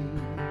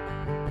made,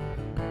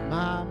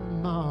 my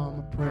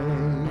mama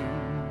prayed.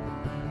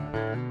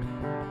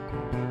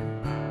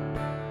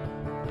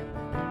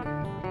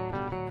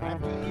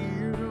 After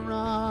years of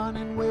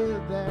running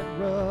with that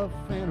rough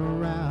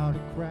and rowdy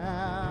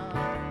crowd,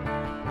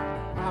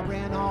 I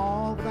ran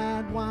off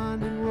that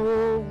winding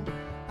road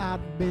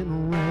I'd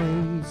been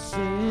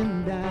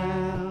racing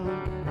down.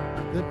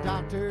 The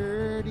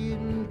doctor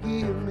didn't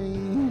give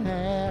me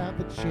half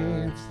a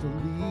chance to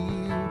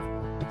leave,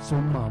 so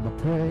mama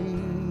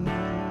prayed.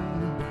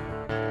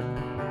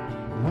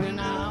 When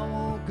I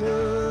woke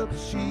up,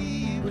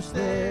 she was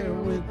there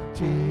with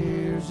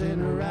tears in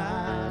her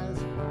eyes.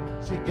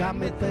 She got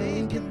me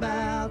thinking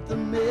about the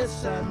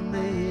mess I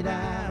made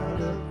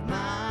out of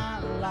my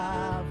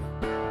life.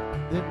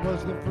 That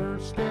was the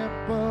first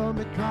step of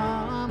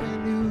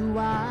becoming who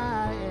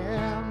I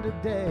am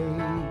today.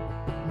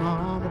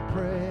 Mama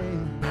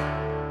prayed.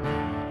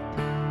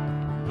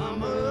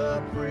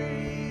 Mama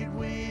prayed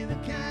with a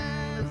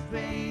kind of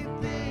faith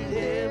that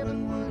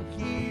heaven would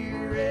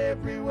hear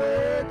every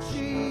word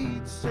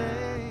she'd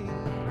say.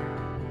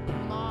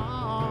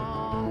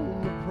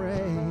 Mama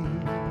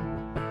prayed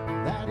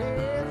that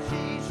if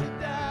she should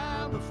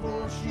die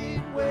before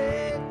she'd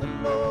wake, the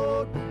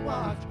Lord would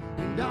watch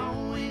and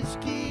always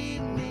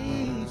keep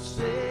me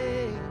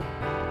safe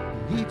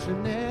each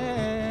and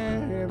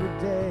every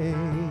day.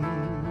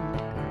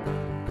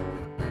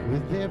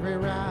 With every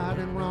right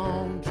and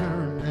wrong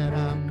turn that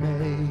I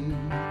made,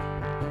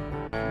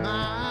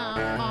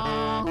 my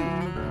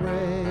mama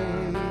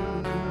prayed.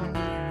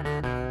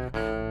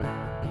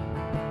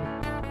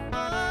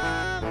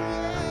 Oh,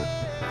 yeah.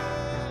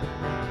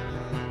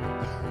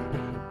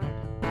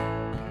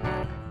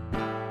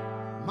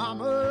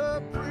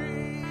 Mama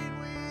prayed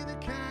with a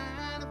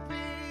kind of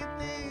faith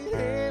that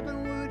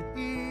heaven would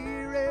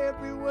hear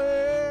every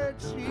word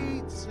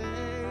she'd say.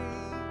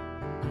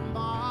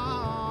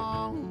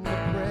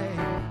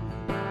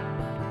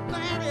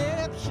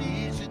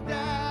 She should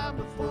die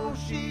before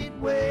she'd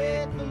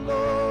wake, the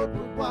Lord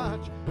would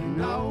watch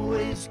and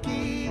always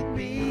keep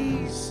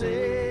me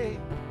safe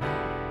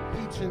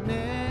each and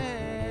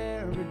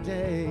every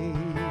day.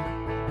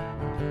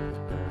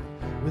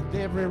 With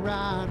every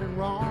right and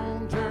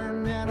wrong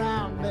turn that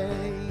I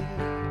made,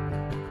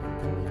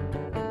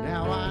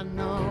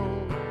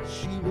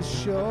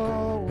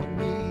 showing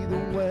me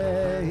the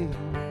way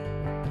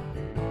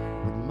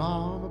when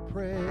Mama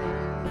prayed.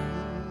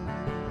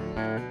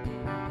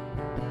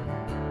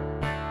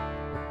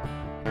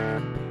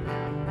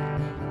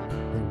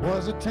 There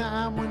was a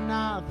time when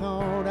I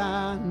thought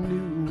I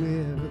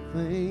knew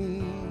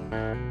everything.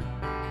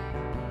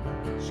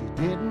 She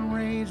didn't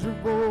raise her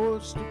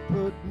voice to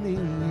put me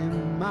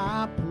in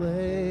my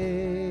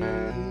place.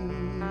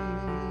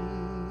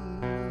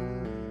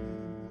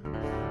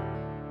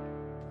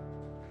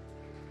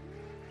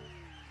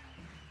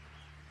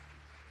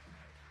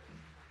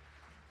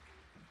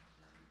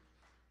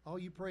 All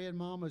you praying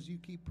mamas, you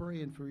keep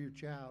praying for your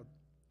child.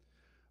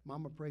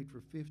 Mama prayed for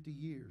 50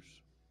 years.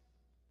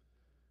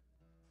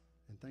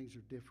 And things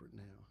are different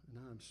now. And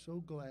I'm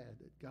so glad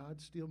that God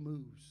still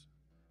moves.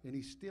 And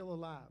He's still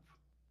alive.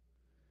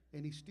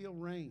 And He still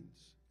reigns.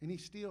 And He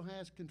still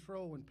has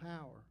control and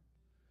power.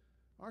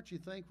 Aren't you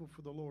thankful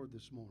for the Lord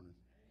this morning?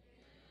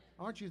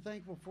 Aren't you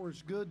thankful for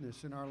His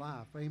goodness in our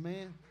life?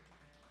 Amen?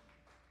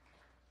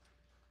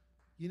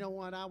 You know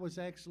what? I was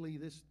actually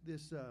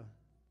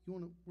you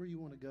want to, where you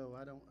want to go?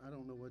 I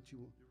don't know what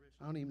you.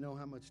 I don't even know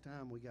how much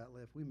time we got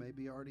left. We may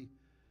be already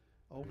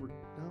over.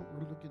 No,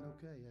 we're looking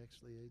okay,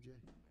 actually, AJ.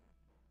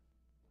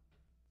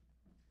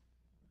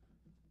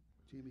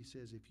 Jimmy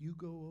says, if you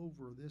go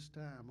over this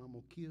time, I'm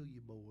going to kill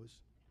you, boys.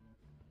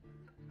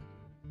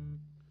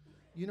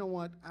 You know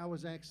what? I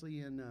was actually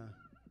in,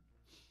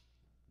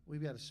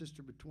 we've got a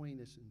sister between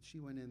us, and she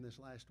went in this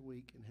last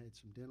week and had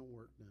some dental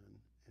work done.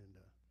 And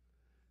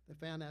they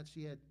found out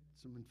she had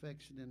some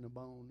infection in the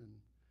bone, and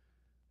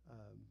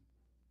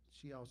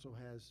she also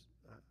has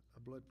a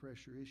blood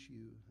pressure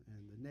issue.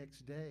 And the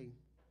next day,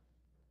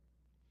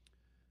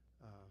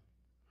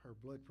 her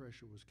blood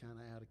pressure was kind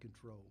of out of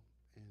control.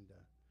 And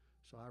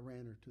so I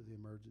ran her to the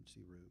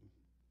emergency room.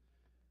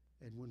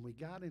 And when we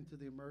got into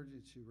the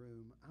emergency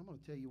room, I'm going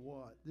to tell you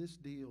what, this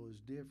deal is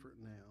different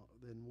now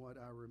than what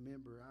I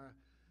remember.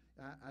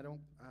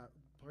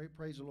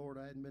 Praise the Lord,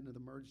 I hadn't been to the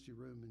emergency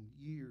room in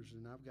years,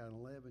 and I've got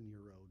an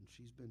 11-year-old, and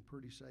she's been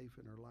pretty safe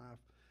in her life.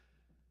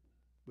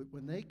 But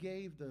when they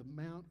gave the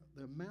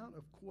amount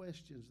of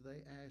questions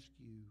they ask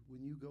you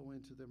when you go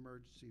into the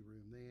emergency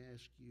room, they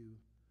ask you,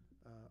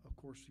 of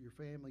course, your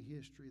family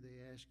history.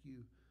 They ask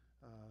you,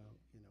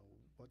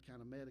 what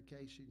kind of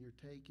medication you're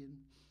taking.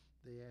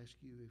 They ask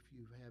you if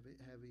you have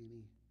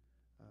any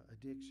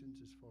addictions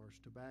as far as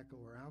tobacco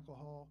or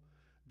alcohol.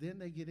 Then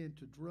they get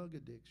into drug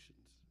addictions.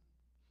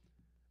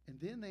 And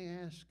then they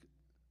ask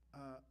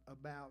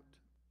about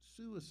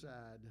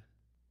suicide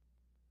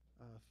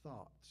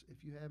thoughts.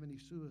 If you have any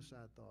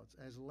suicide thoughts,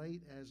 as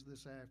late as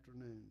this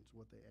afternoon is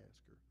what they ask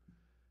her.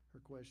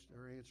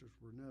 Her answers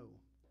were no.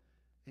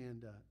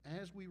 And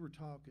as we were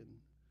talking,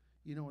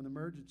 in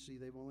emergency,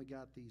 they've only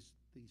got these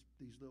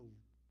little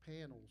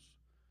panels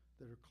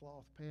that are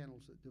cloth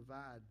panels that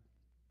divide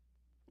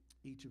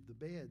each of the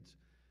beds.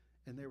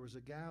 And there was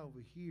a guy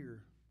over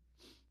here,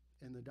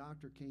 and the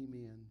doctor came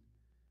in,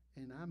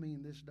 and I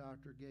mean, this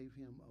doctor gave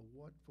him a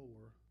what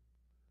for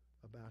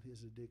about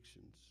his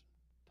addictions.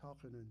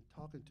 Talking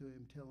to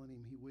him, telling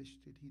him he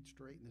wished that he'd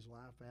straighten his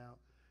life out,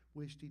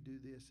 wished he'd do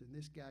this. And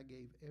this guy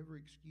gave every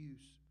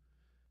excuse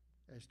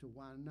as to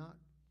why not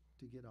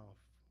to get off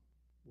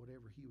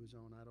whatever he was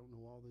on. I don't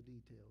know all the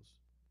details.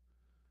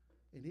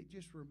 And it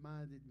just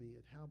reminded me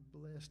of how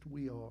blessed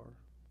we are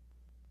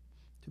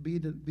to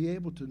be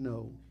able to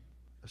know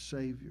a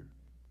Savior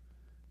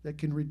that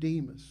can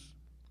redeem us,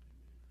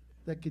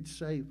 that could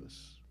save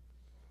us.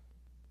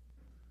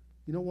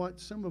 You know what?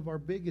 Some of our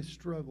biggest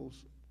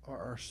struggles are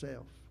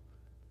ourselves,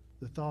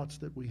 the thoughts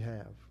that we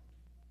have.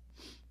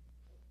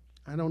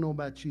 I don't know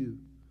about you,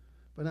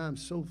 but I'm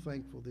so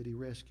thankful that He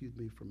rescued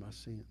me from my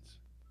sins.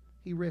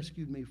 He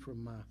rescued me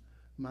from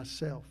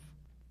myself.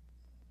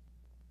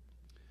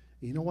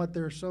 You know what?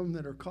 There are some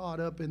that are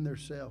caught up in their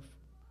self,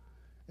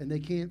 and they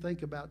can't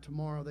think about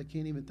tomorrow. They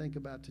can't even think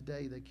about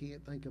today. They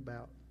can't think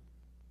about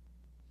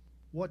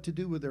what to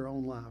do with their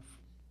own life.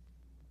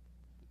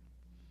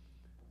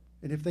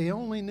 And if they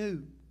only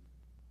knew,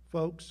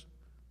 folks,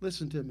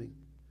 listen to me,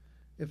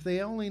 if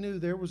they only knew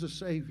there was a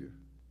Savior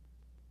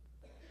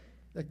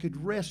that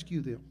could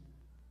rescue them.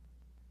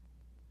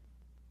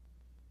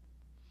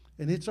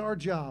 And it's our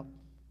job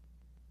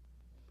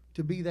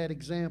to be that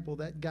example,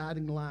 that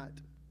guiding light,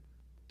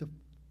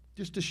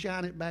 just to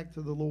shine it back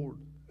to the Lord.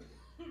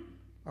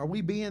 Are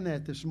we being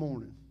that this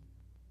morning?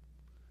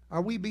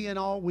 Are we being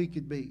all we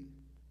could be?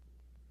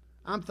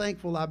 I'm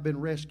thankful I've been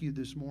rescued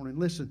this morning.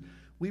 Listen,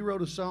 we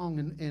wrote a song,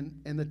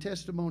 and the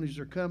testimonies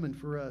are coming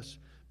for us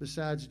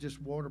besides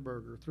just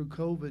Whataburger. Through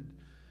COVID,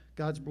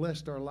 God's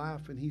blessed our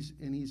life, and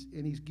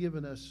He's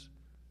given us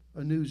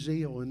a new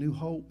zeal, a new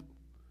hope,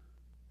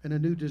 and a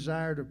new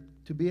desire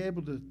to be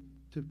able to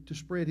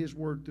spread His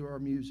word through our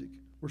music.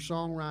 We're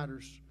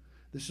songwriters.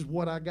 This is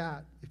what I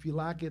got. If you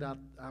like it,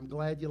 I'm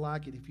glad you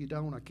like it. If you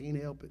don't, I can't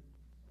help it.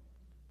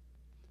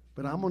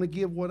 But I'm going to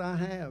give what I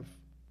have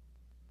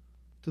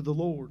to the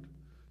Lord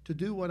to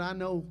do what I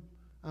know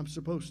I'm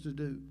supposed to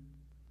do.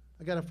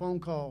 I got a phone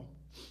call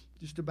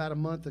just about a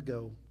month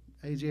ago,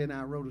 AJ and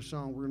I wrote a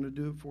song. We're going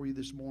to do it for you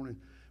this morning.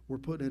 We're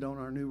putting it on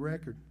our new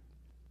record,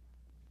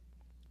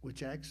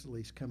 which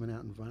actually is coming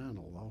out in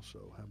vinyl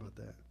also. How about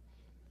that?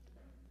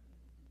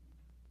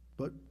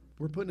 But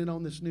we're putting it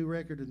on this new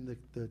record, and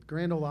the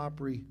Grand Ole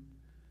Opry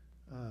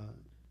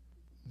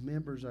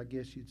members, I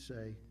guess you'd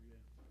say,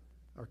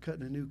 are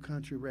cutting a new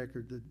country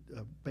record,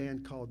 a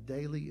band called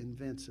Daly and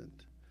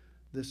Vincent.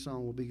 This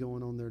song will be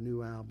going on their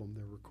new album.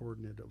 They're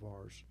recording it of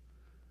ours.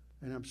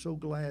 And I'm so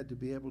glad to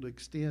be able to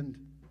extend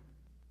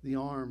the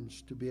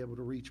arms to be able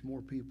to reach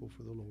more people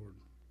for the Lord.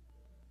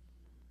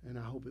 And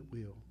I hope it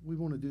will. We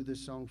want to do this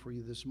song for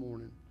you this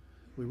morning.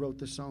 We wrote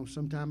this song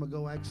some time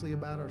ago, actually,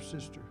 about our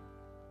sister.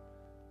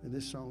 And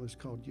this song is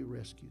called You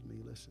Rescued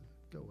Me. Listen.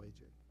 Go,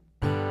 AJ.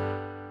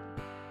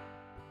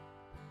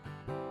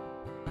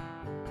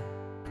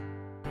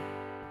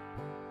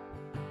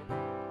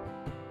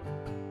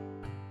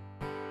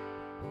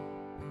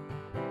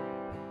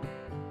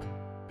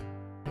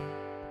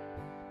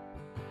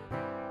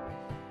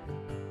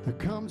 There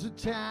comes a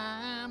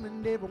time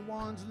in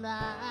everyone's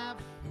life,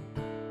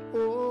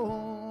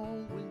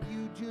 oh, when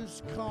you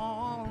just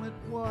call it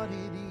what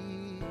it is.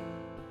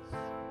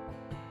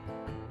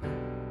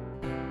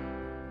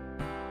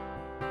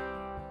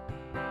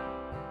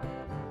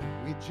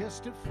 We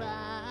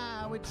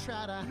justify, we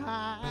try to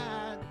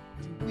hide,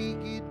 till we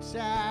get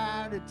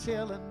tired of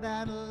telling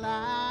that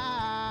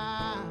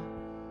lie.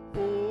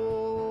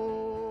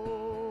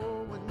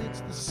 Oh, when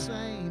it's the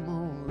same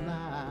old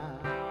lie.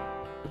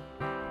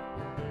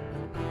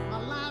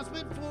 My life's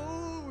been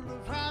full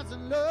of highs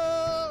and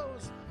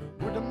lows.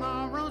 Where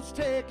tomorrow's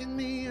taking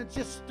me, I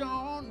just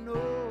don't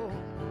know.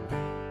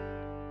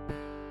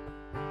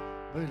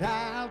 But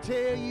I'll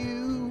tell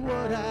you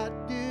what I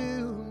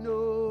do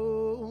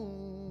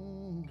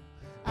know.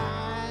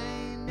 I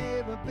ain't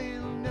never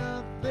been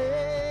nothing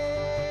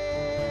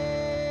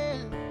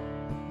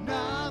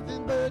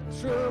but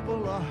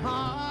trouble, a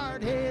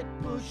hard head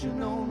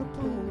pushing on a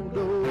pool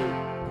door,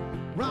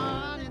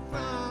 running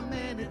from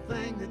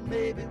anything that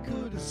maybe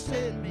could have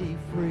set me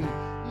free.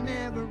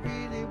 Never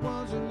really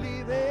was a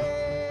living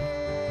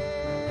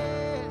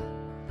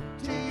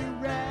till you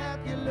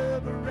wrap your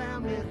love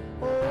around me,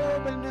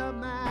 open up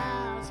my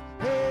eyes,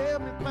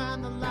 help me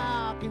find the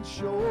lock and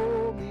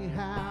show me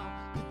how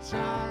to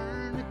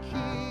turn the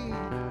key.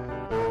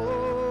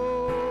 Oh,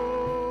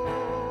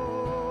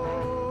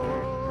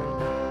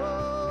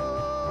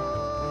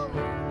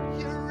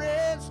 you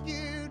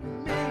rescued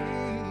me.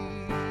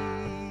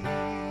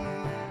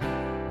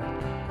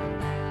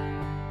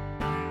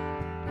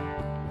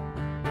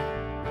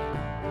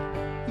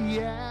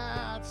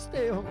 Yeah, it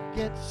still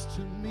gets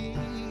to me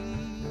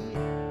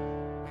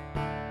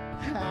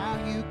how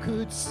you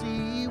could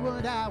see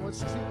what I was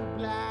too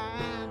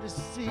blind to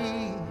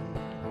see,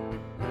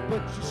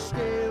 but you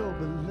still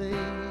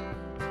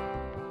believed.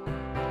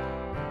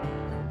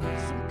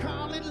 Some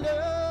call it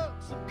love,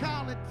 some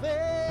call it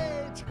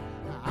fate.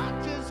 I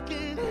just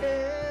can't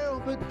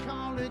help but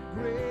call it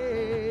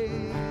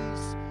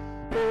grace.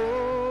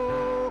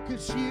 Oh,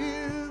 'cause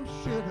you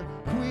should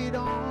have quit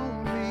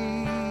on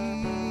me.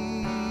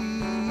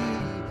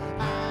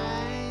 I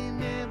ain't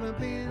never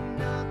been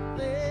nothing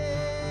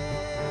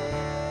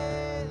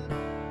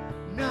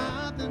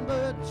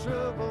but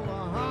trouble,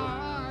 a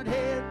hard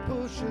head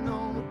pushing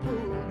on a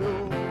pool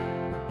door,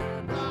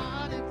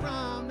 running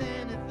from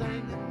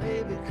anything that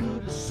maybe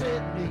could have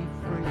set me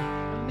free.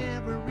 I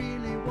never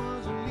really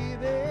was a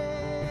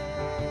living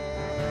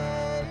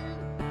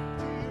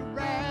till you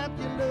wrap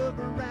your love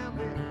around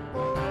me,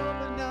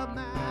 open up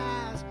my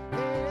eyes,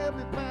 help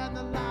me find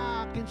the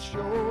lock and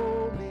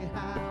show me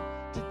how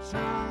to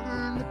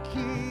turn the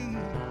key.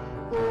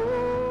 Oh,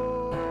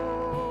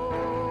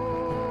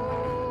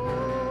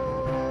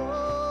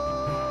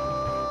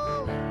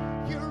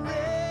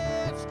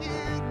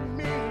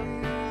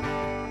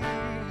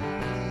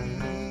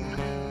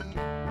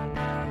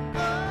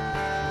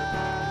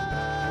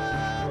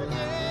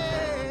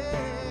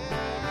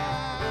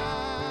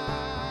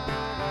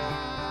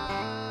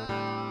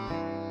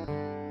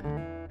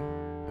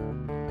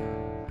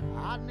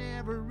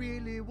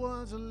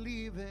 was a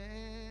leaving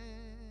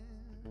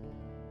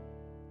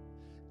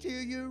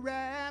till you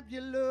wrap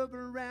your love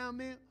around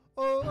me,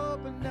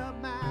 open up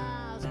my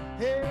eyes,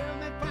 help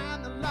me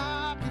find the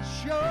lock and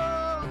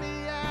show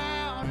me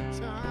how to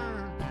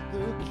turn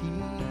the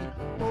key.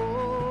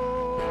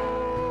 Oh,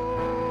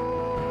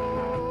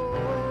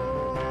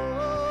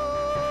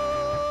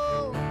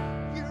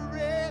 you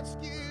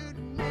rescued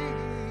me.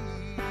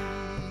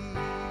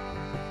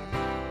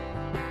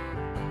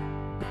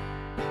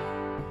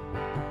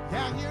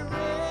 Yeah, you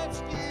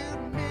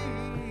rescued me.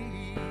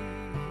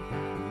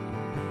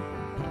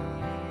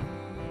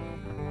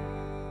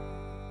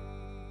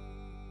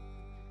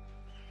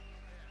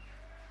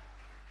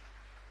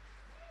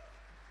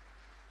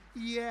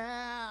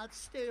 Yeah, it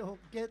still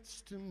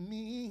gets to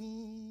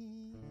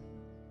me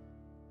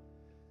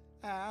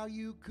how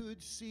you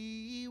could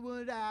see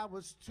what I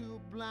was too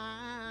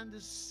blind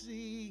to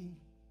see,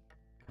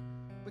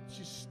 but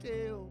you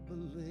still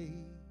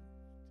believed.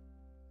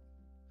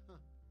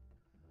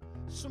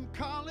 Some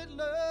call it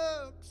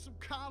luck, some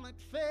call it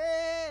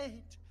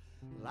fate.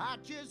 Well, I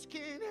just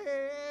can't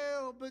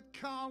help but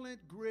call it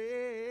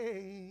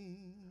grace.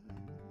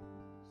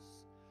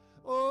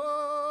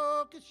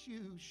 Oh, 'cause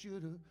you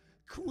should have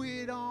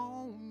quit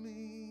on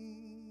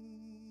me.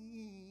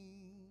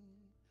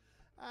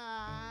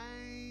 I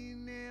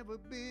ain't never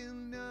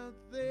been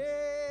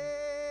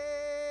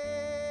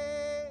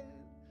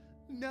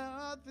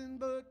nothing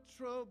but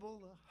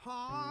trouble, a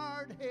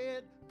hard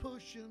head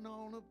pushing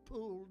on a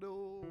pull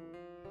door,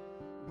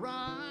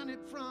 running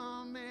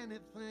from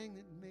anything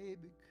that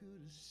maybe could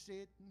have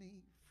set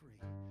me free.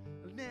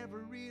 I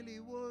never really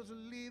was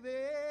living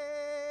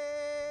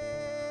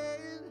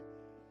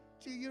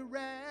till you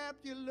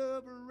wrapped your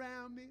love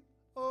around me,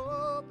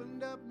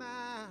 opened up my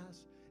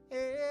eyes,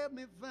 helped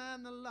me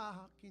find the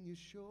lock, and you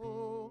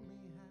showed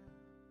me how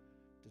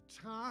to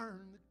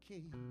turn the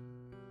key.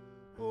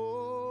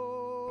 Oh,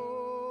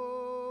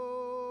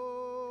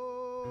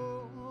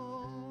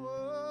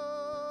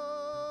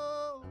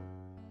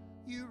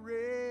 you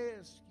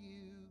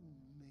rescued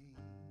me.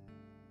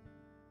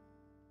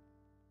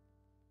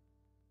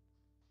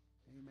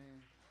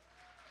 Amen.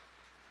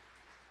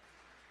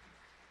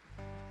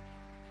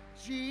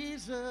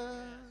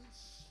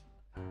 Jesus,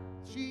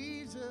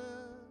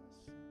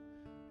 Jesus,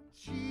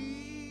 Jesus,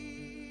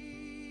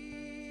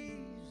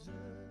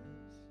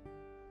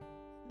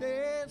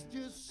 there's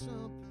just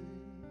something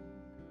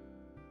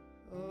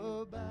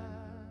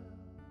about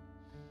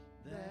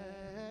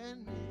that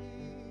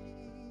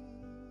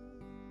name.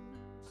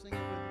 Sing it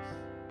with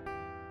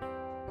us.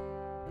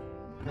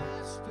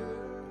 Master,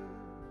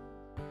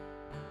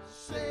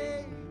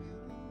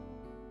 Savior,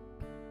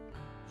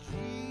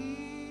 Jesus,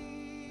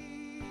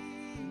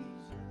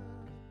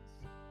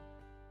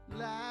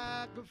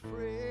 like a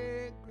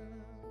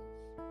fragrance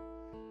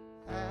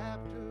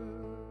after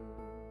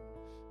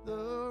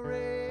the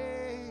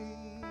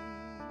rain.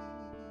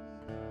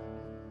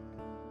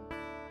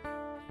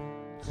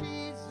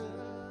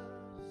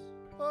 Jesus,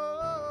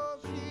 oh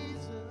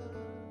Jesus,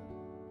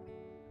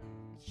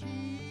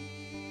 Jesus,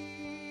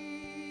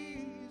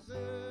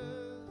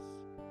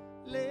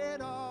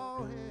 let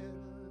all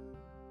heaven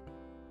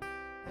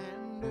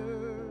and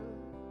earth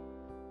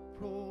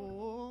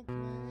proclaim.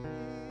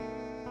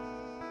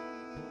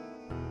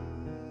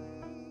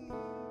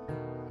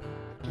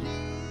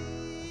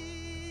 Kings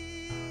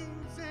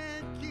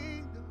and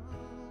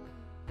kingdoms,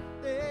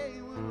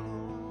 they will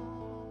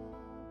all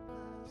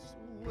pass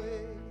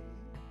away,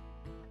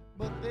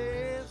 but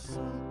there's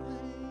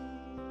something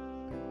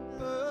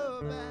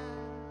about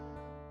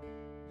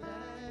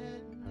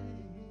that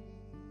name.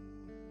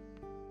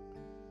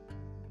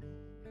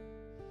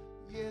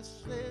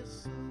 Yes, there's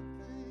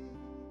something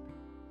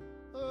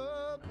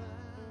about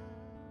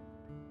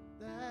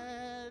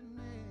that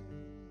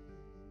name.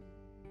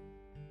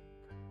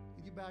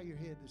 Could you bow your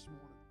head this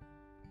morning?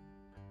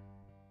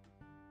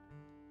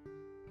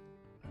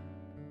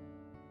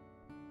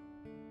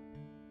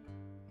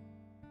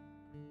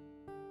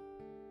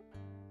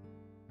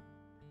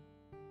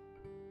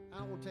 I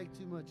don't want to take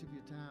too much of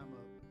your time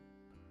up,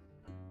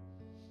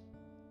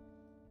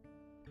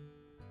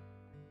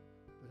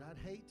 but I'd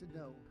hate to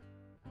know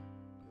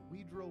that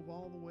we drove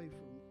all the way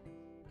from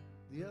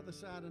the other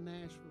side of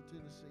Nashville,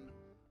 Tennessee.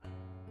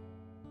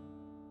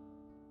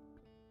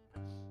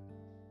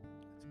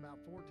 It's about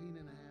 14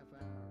 and a half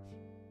hours.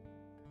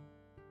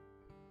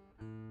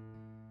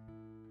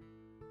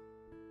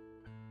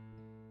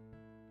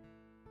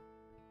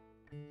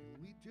 And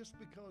we, just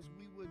because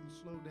we wouldn't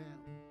slow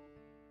down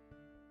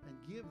and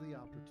give the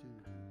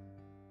opportunity,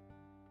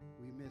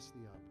 we missed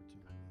the opportunity.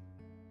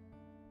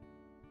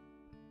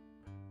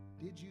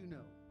 Did you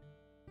know?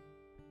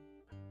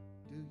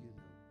 Do you know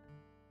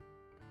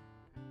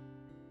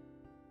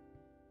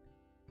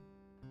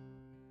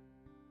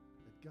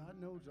that God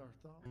knows our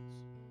thoughts?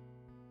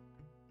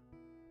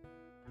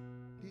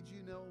 Did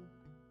you know?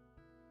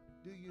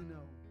 Do you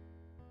know?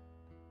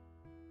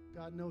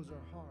 God knows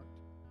our heart.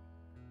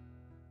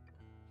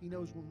 He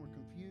knows when we're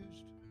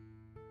confused.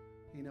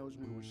 He knows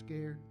when we're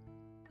scared.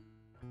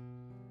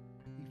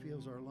 He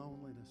feels our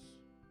loneliness.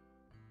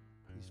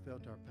 He's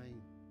felt our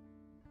pain.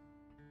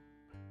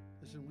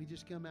 Listen, we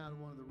just come out of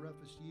one of the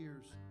roughest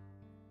years.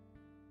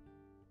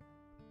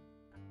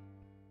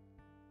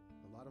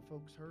 A lot of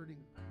folks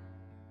hurting.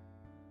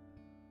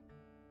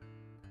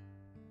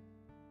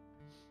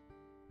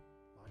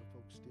 A lot of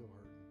folks still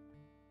hurting.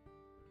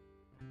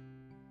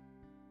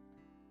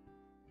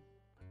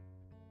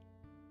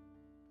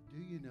 But do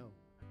you know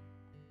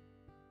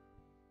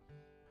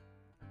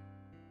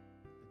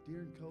that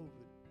during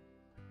COVID,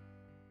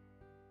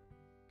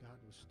 God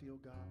was still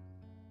God?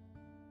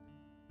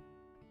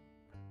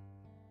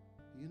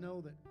 You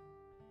know that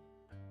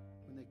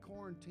when they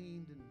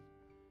quarantined and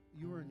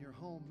you were in your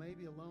home,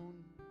 maybe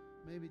alone,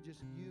 maybe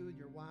just you and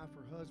your wife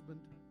or husband,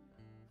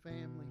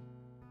 family,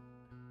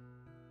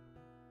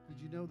 did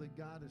you know that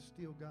God is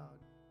still God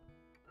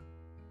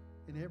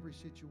in every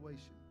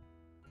situation?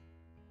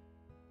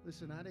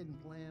 Listen, I didn't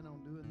plan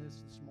on doing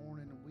this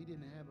morning, and we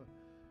didn't have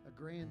a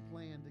grand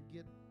plan to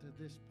get to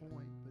this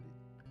point, but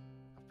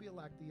feel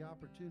like the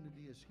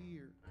opportunity is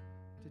here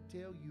to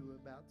tell you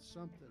about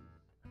something.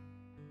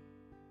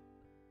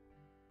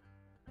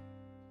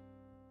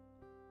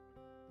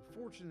 The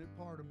fortunate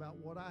part about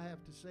what I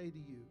have to say to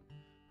you,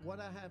 what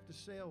I have to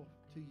sell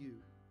to you,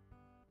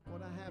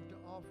 what I have to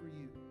offer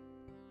you,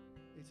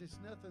 is it's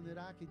nothing that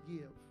I could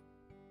give.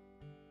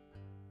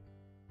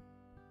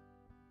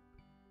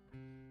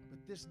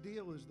 But this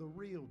deal is the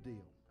real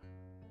deal.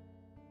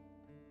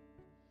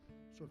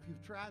 So if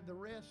you've tried the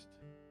rest,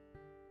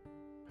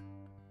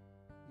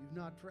 you've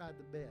not tried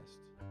the best.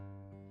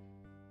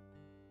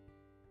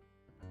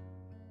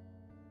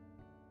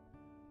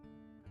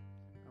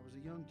 I was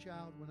a young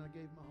child when I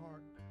gave my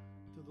heart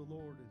to the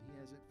Lord, and He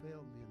hasn't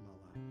failed me in my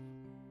life.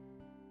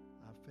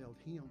 I've failed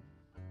Him.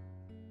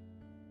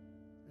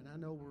 And I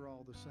know we're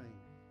all the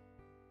same.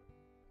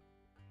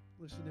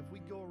 Listen, if we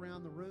go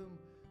around the room,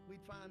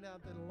 we'd find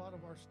out that a lot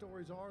of our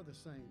stories are the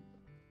same.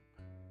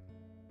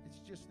 It's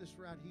just this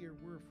right here.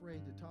 We're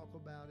afraid to talk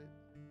about it,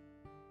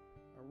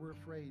 or we're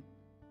afraid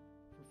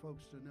for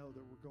folks to know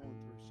that we're going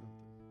through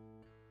something.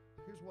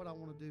 Here's what I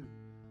want to do.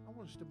 I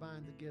want us to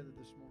bind together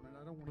this morning.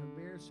 I don't want to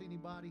embarrass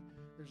anybody.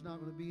 There's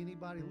not going to be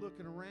anybody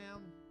looking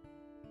around.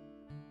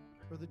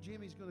 Brother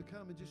Jimmy's going to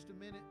come in just a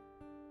minute,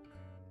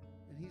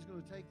 and he's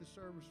going to take the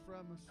service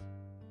from us.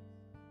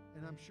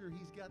 And I'm sure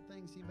he's got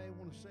things he may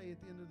want to say at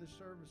the end of the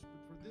service.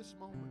 But for this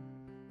moment,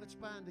 let's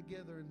bind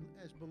together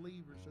as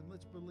believers, and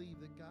let's believe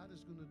that God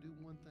is going to do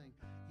one thing.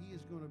 He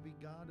is going to be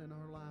God in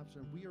our lives,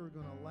 and we are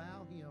going to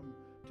allow Him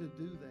to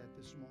do that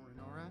this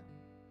morning, all right?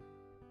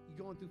 You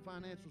going through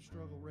financial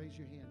struggle, raise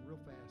your hand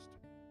real fast.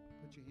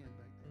 Put your hand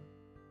back down.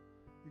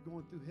 You're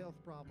going through health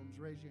problems,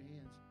 raise your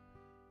hands.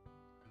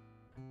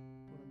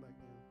 Put them back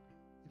down.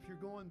 If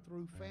you're going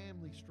through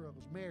family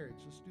struggles,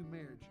 marriage, let's do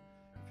marriage.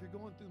 If you're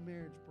going through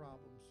marriage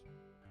problems,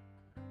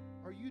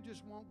 or you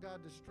just want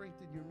God to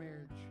strengthen your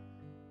marriage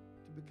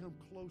to become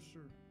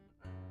closer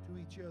to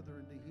each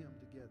other and to Him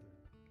together.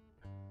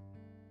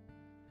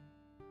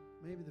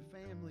 Maybe the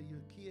family,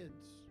 your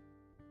kids,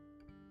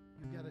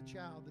 you've got a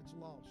child that's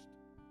lost.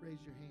 Raise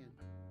your hand.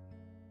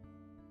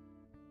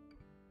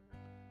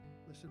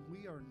 Listen,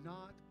 we are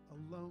not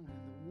alone.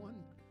 And the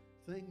one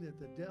thing that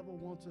the devil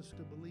wants us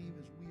to believe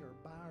is we are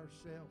by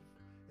ourselves.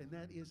 And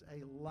that is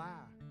a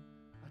lie.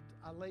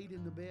 I laid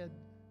in the bed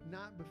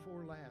night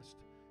before last,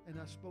 and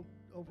I spoke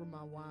over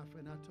my wife,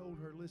 and I told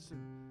her, listen,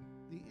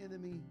 the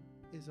enemy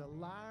is a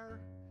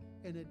liar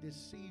and a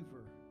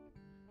deceiver,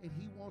 and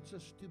he wants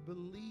us to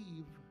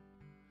believe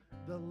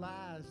the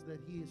lies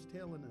that he is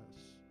telling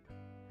us.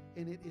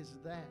 And it is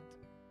that.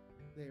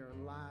 They are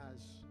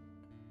lies.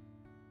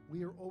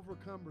 We are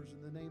overcomers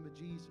in the name of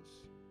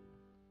Jesus.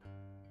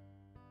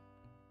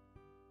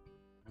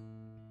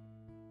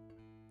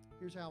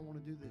 Here's how I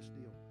want to do this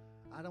deal.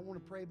 I don't want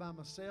to pray by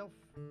myself.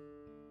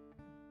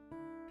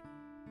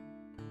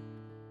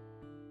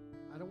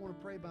 I don't want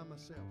to pray by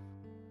myself.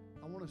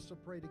 I want us to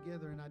pray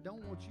together, and I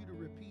don't want you to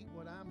repeat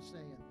what I'm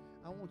saying.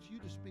 I want you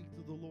to speak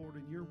to the Lord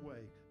in your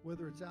way,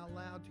 whether it's out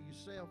loud to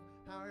yourself,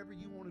 however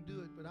you want to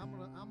do it. But I'm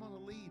gonna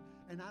lead,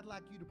 and I'd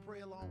like you to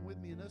pray along with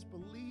me, and let's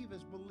believe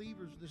as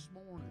believers this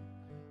morning.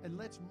 And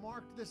let's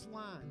mark this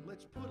line.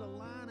 Let's put a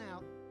line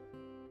out,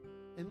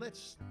 and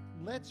let's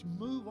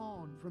move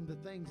on from the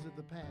things of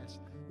the past.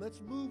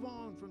 Let's move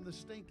on from the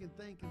stinking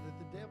thinking that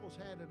the devil's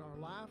had in our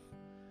life.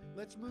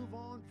 Let's move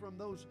on from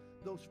those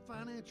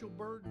financial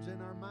burdens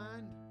in our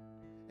mind.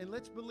 And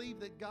let's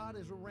believe that God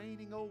is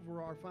reigning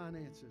over our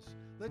finances.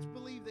 Let's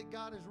believe that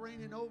God is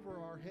reigning over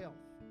our health.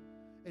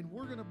 And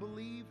we're going to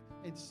believe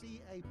and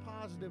see a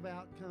positive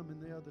outcome in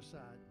the other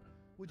side.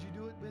 Would you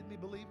do it with me,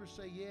 believers?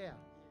 Say, yeah.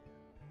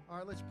 All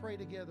right, let's pray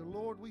together.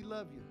 Lord, we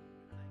love you.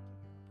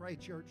 Pray,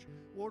 church.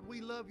 Lord, we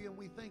love you and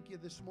we thank you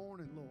this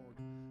morning, Lord.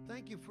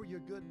 Thank you for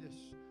your goodness.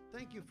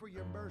 Thank you for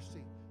your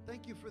mercy.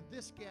 Thank you for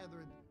this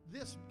gathering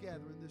this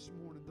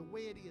morning, the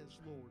way it is,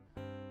 Lord.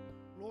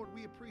 Lord,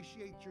 we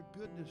appreciate your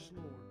goodness,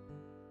 Lord.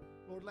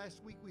 Lord,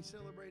 last week we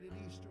celebrated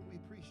Easter. We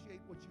appreciate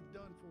what you've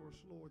done for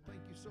us, Lord.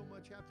 Thank you so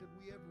much. How could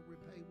we ever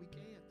repay? We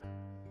can't.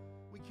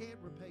 We can't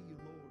repay you,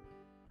 Lord.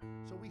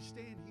 So we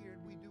stand here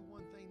and we do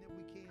one thing that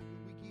we can do.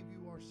 We give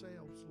you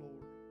ourselves,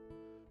 Lord.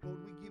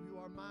 Lord, we give you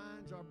our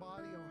minds, our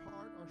body, our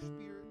heart, our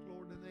spirit,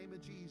 Lord, in the name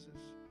of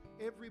Jesus.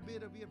 Every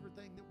bit of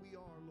everything that we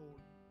are, Lord,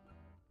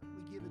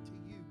 we give it to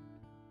you.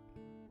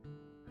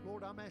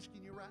 Lord, I'm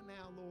asking you right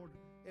now, Lord,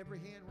 every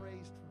hand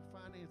raised for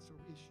financial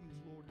issues,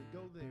 Lord, to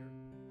go there.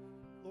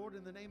 Lord,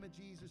 in the name of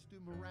Jesus, do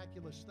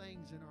miraculous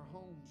things in our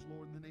homes,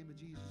 Lord, in the name of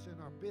Jesus, in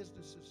our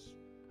businesses.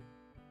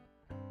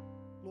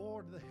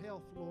 Lord, the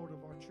health, Lord,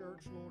 of our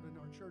church, Lord, and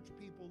our church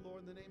people,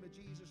 Lord, in the name of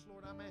Jesus,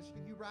 Lord, I'm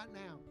asking you right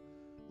now,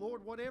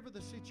 Lord, whatever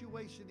the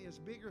situation is,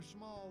 big or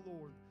small,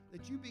 Lord,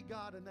 that you be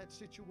God in that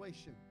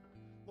situation.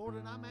 Lord,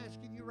 and I'm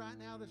asking you right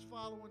now this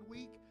following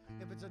week,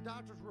 if it's a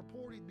doctor's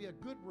report, it'd be a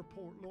good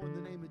report, Lord,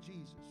 in the name of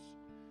Jesus.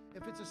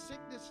 If it's a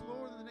sickness,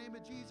 Lord, in the name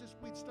of Jesus,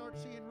 we'd start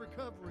seeing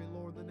recovery,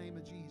 Lord, in the name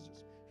of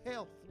Jesus.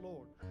 Health,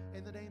 Lord,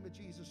 in the name of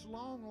Jesus.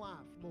 Long life,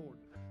 Lord.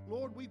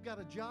 Lord, we've got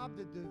a job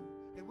to do.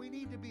 And we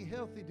need to be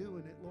healthy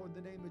doing it, Lord,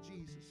 in the name of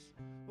Jesus.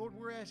 Lord,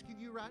 we're asking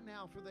you right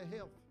now for the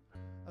health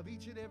of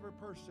each and every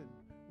person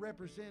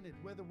represented,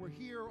 whether we're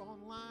here or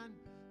online,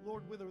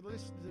 Lord, whether we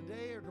listen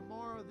today or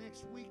tomorrow,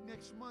 next week,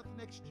 next month,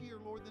 next year,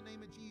 Lord, in the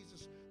name of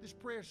Jesus. This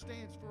prayer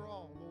stands for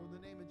all, Lord,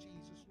 in the name of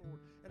Jesus, Lord.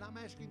 And I'm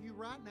asking you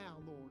right now,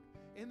 Lord,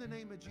 in the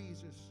name of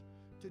Jesus,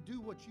 to do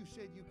what you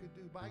said you could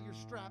do. By your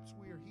stripes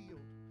we are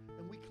healed,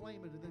 and we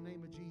claim it in the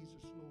name of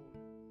Jesus, Lord.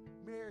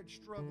 Marriage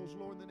struggles,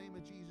 Lord, in the name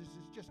of Jesus,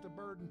 is just a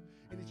burden,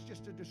 and it's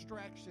just a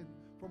distraction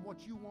from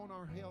what you want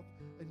our health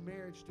and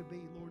marriage to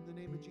be, Lord, in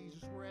the name of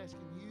Jesus. We're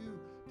asking you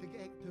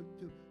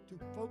to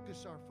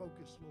focus our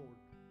focus, Lord.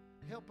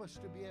 Help us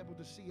to be able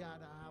to see eye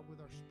to eye with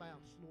our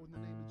spouse, Lord,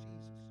 in the name of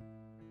Jesus.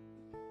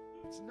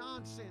 It's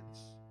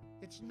nonsense.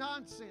 It's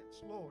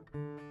nonsense, Lord.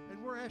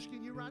 And we're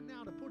asking you right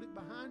now to put it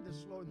behind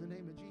us, Lord, in the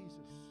name of Jesus.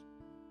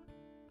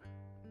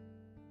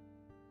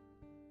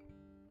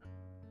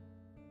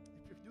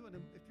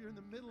 If you're in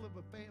the middle of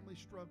a family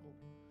struggle,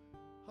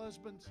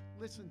 husbands,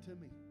 listen to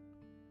me.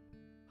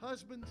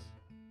 Husbands,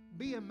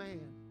 be a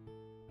man.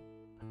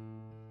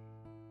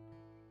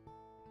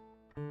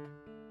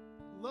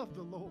 Love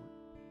the Lord.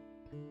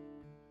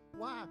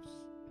 Wives,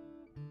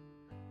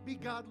 be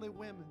godly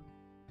women.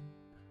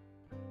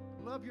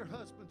 Love your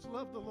husbands.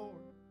 Love the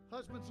Lord.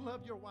 Husbands,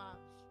 love your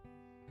wives.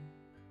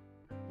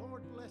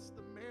 Lord, bless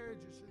the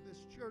marriages in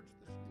this church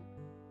this morning.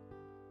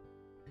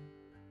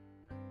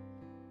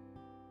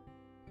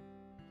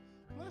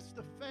 Bless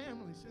the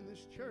families in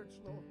this church,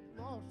 Lord.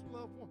 Lost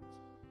loved ones.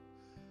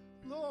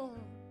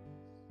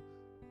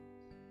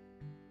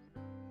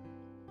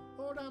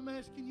 Lord, I'm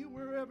asking you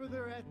wherever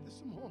they're at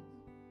this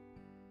morning,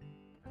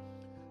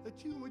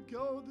 that you would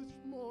go this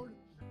morning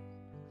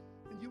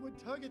and you would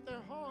tug at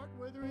their heart,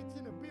 whether it's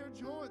in a beer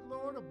joint,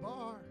 Lord, a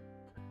bar,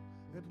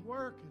 at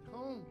work, at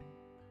home,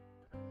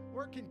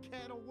 working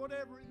cattle,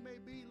 whatever it may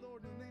be,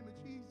 Lord, in the name of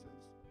Jesus.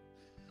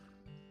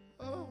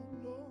 Oh,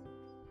 Lord.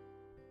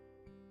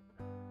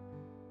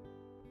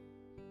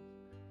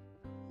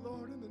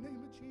 Lord, in the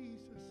name of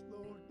Jesus,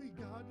 Lord, be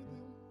God to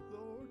them,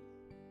 Lord.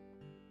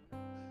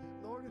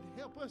 Lord, and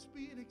help us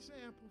be an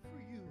example for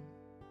you.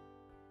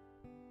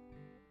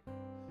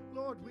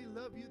 Lord, we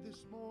love you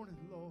this morning,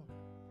 Lord.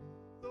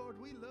 Lord,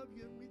 we love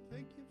you and we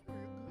thank you for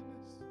your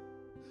goodness.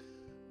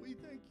 We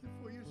thank you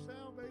for your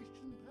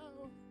salvation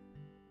power.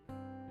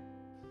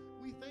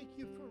 We thank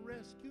you for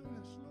rescuing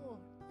us,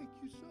 Lord. Thank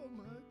you so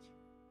much.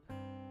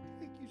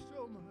 Thank you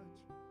so much.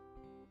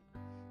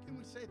 Can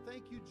we say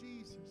thank you,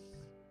 Jesus?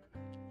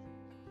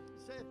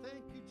 Say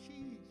thank you,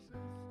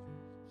 Jesus.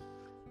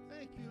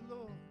 Thank you,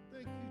 Lord.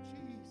 Thank you,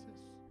 Jesus.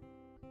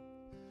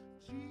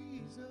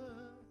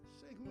 Jesus.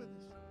 Sing with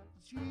us.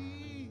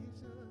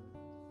 Jesus.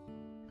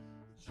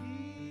 Jesus.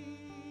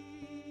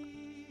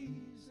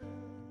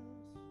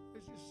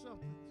 There's just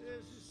something.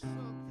 There's just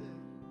something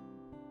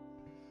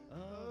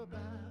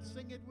about.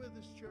 Sing it with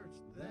us, church.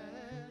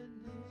 That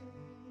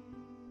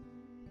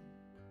name.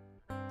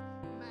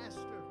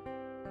 Master.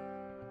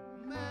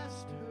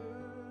 Master.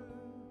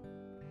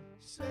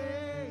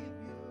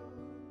 Savior,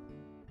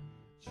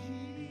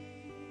 Jesus,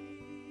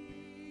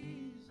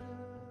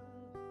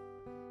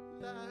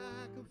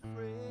 like a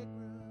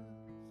fragrance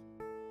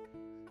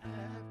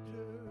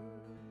after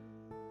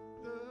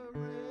the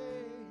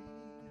rain.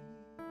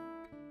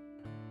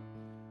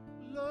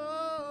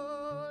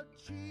 Lord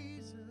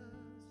Jesus,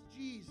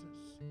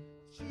 Jesus,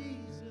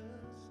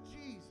 Jesus,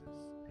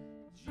 Jesus,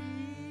 Jesus.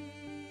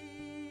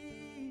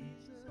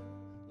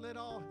 Let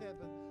all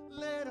heaven,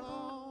 let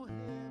all heaven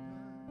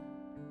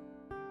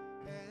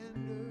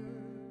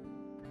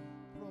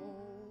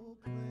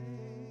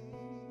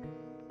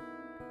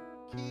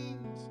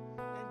kings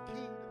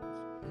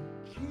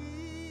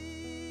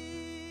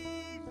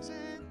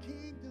and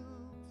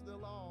kingdoms,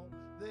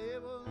 they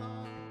will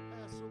all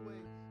pass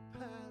away,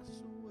 but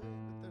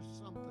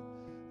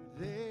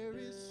there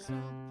is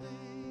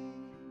something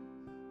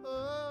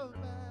about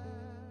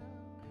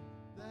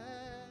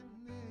that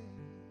name.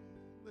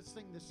 Let's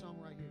sing this song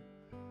right here.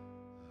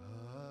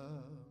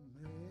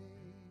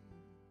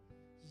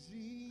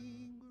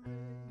 Amazing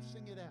grace.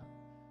 Sing it out.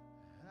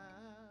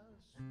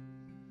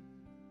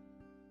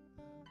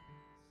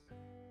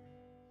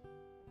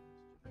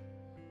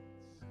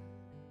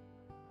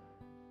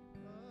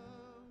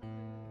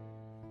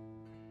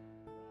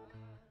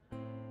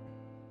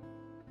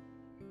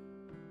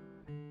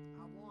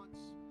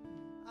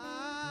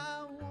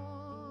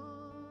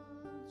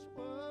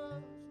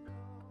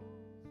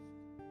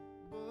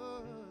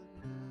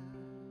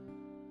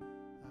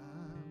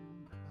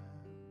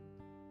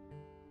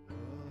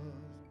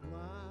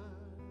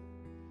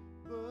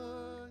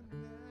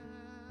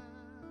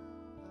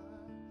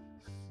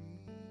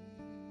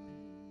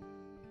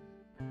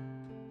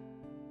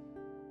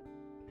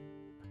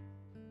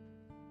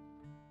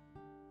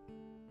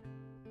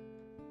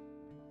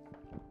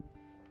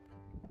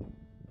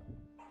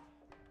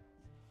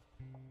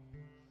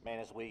 Man,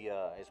 as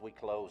we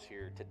close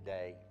here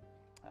today,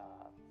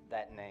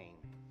 that name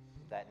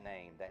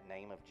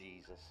of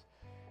Jesus,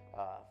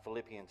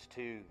 Philippians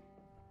 2,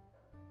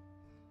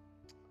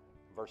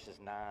 verses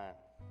 9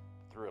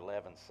 through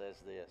 11 says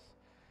this.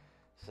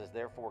 It says,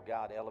 therefore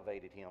God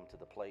elevated him to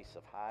the place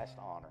of highest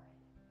honor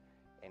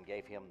and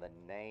gave him the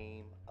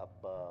name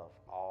above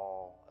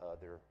all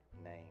other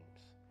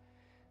names,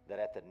 that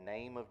at the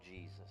name of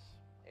Jesus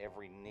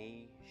every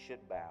knee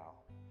should bow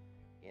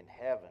in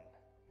heaven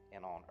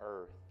and on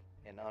earth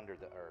and under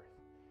the earth,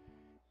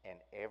 and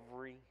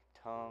every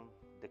tongue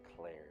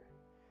declare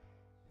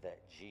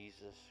that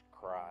Jesus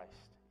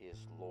Christ is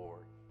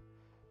Lord,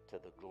 to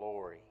the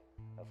glory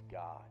of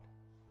God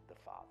the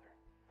Father.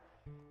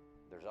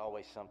 There's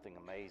always something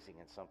amazing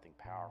and something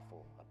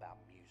powerful about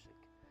music,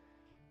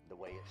 the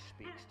way it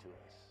speaks to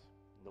us,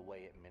 the way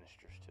it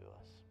ministers to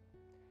us,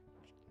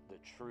 the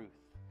truth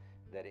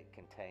that it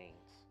contains.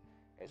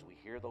 As we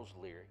hear those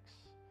lyrics,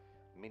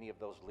 many of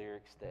those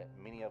lyrics that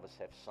many of us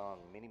have sung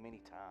many, many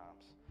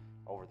times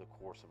over the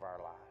course of our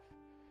life.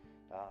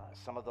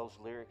 Some of those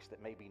lyrics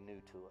that may be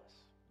new to us,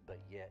 but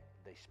yet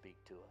they speak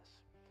to us.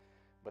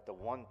 But the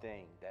one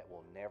thing that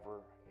will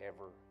never,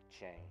 ever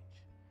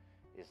change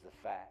is the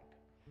fact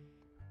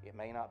it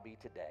may not be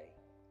today,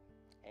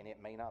 and it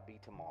may not be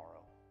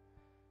tomorrow,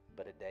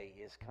 but a day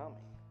is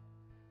coming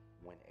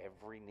when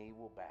every knee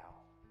will bow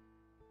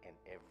and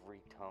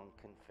every tongue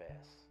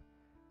confess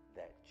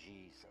that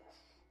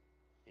Jesus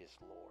is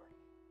Lord.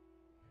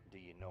 Do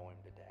you know him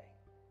today?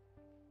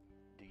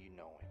 Do you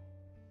know him?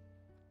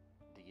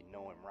 Do you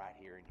know him right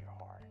here in your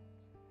heart?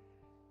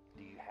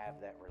 Do you have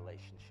that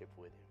relationship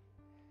with him?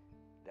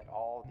 That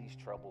all these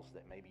troubles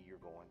that maybe you're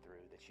going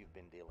through, that you've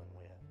been dealing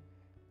with,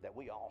 that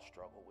we all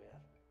struggle with.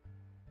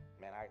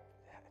 Man,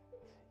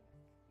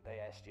 they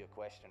asked you a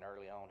question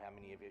early on, how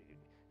many of you,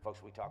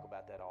 folks, we talk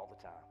about that all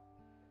the time.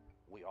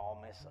 We all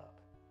mess up.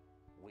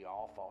 We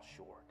all fall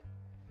short.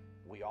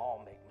 We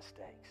all make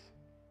mistakes.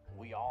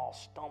 We all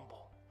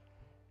stumble.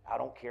 I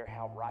don't care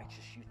how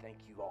righteous you think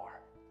you are.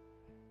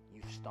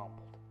 You've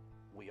stumbled.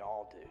 We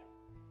all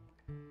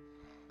do.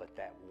 But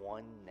that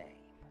one name,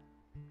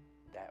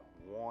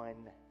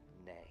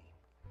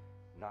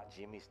 not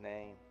Jimmy's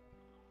name,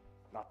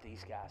 not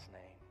these guys'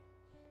 name,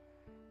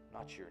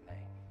 not your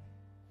name,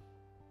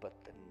 but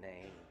the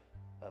name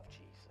of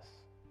Jesus.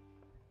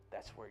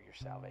 That's where your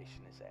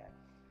salvation is at.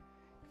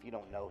 If you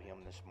don't know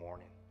him this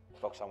morning,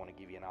 folks, I want to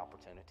give you an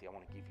opportunity. I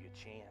want to give you a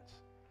chance.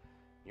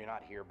 You're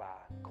not here by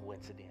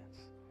coincidence.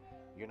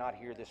 You're not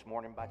here this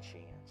morning by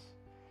chance.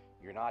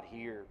 You're not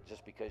here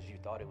just because you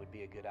thought it would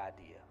be a good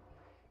idea.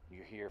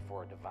 You're here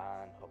for a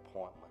divine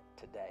appointment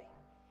today.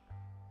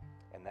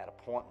 And that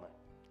appointment,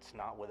 it's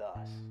not with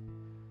us,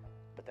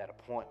 but that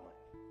appointment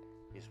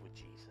is with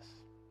Jesus.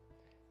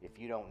 If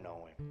you don't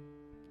know him,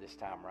 this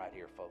time right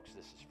here, folks,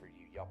 this is for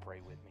you. Y'all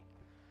pray with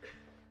me.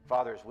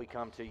 Father, as we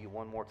come to you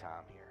one more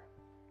time here,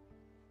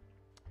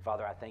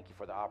 Father, I thank you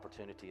for the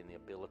opportunity and the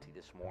ability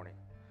this morning,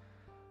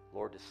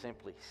 Lord, to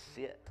simply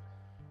sit,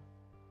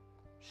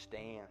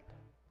 stand,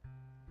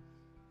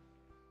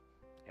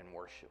 and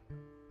worship.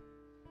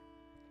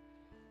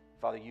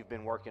 Father, you've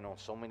been working on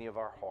so many of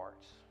our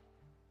hearts,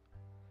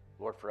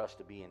 Lord, for us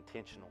to be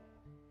intentional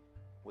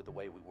with the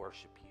way we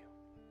worship you.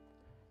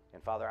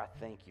 And Father, I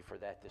thank you for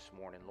that this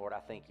morning. Lord, I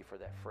thank you for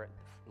that,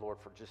 Lord,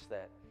 for just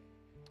that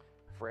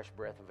fresh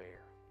breath of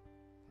air.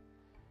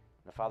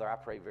 Now, Father, I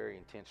pray very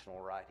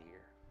intentional right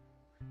here.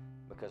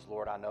 Because,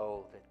 Lord, I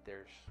know that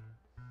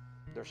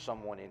there's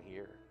someone in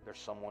here, there's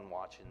someone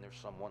watching, there's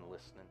someone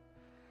listening,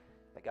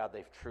 that, God,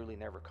 they've truly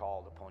never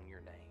called upon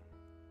your name.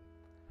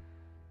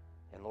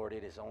 And, Lord,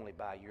 it is only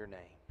by your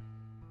name,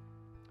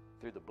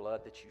 through the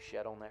blood that you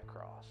shed on that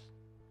cross,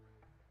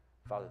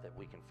 Father, that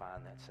we can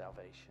find that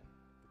salvation.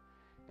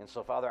 And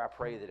so, Father, I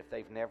pray that if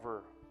they've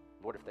never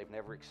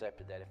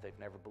accepted that, if they've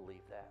never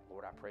believed that,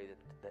 Lord, I pray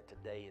that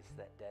today is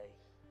that day.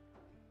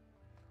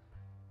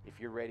 If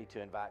you're ready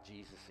to invite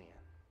Jesus in,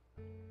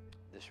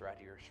 this right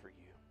here is for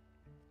you.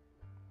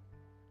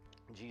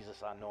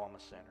 Jesus, I know I'm a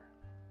sinner.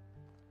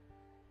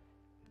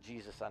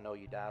 Jesus, I know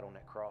you died on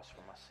that cross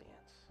for my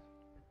sins.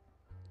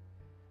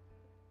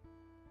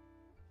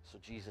 So,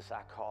 Jesus,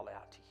 I call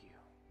out to you.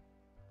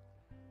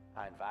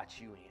 I invite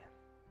you in.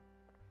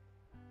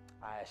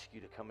 I ask you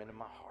to come into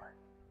my heart.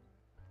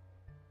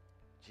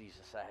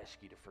 Jesus, I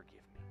ask you to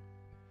forgive me.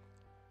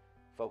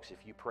 Folks,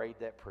 if you prayed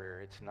that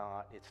prayer, it's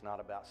not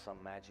about some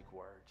magic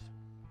words.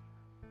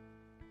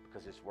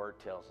 Because His Word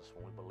tells us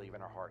when we believe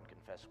in our heart and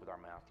confess with our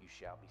mouth, you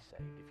shall be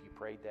saved. If you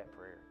prayed that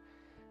prayer,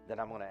 then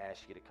I'm going to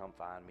ask you to come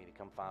find me, to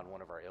come find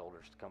one of our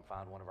elders, to come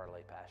find one of our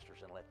lay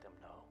pastors and let them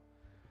know.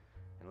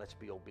 And let's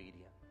be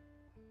obedient.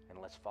 And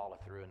let's follow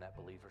through in that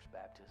believer's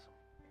baptism.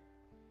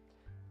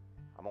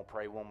 I'm going to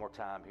pray one more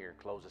time here,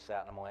 close us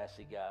out, and I'm going to ask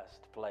you guys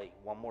to play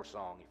one more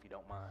song if you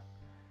don't mind.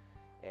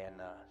 And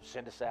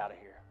send us out of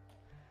here.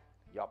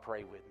 Y'all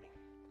pray with me.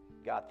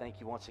 God, thank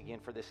you once again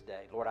for this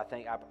day. Lord,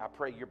 I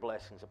pray your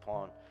blessings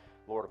upon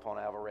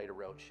Alvarado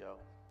Roadshow.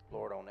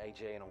 Lord, on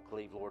AJ and on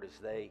Cleve, Lord, as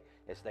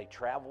they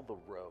travel the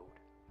road.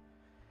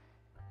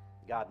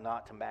 God,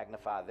 not to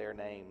magnify their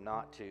name,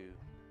 not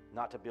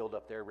to build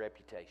up their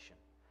reputation.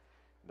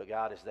 But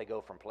God, as they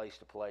go from place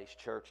to place,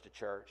 church to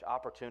church,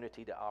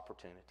 opportunity to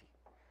opportunity,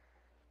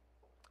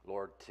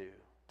 Lord,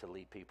 to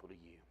lead people to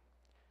you.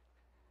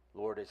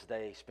 Lord, as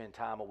they spend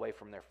time away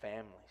from their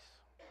families,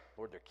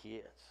 Lord, their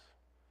kids.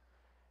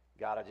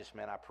 God,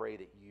 I pray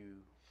that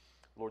you,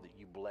 Lord, that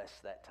you bless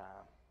that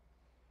time.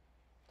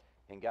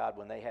 And God,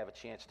 when they have a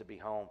chance to be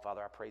home,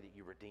 Father, I pray that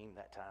you redeem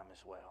that time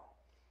as well.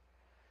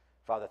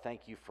 Father,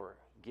 thank you for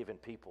giving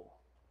people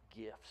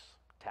gifts,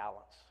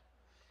 talents,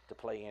 to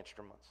play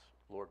instruments,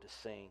 Lord, to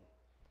sing.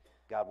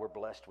 God, we're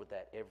blessed with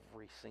that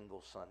every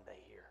single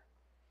Sunday here.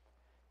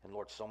 And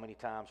Lord, so many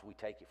times we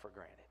take it for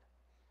granted.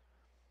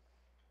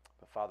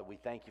 But Father, we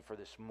thank you for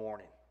this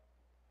morning.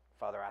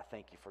 Father, I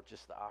thank you for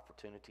just the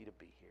opportunity to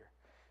be here.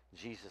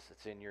 Jesus,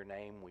 it's in your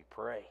name we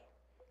pray.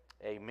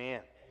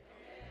 Amen.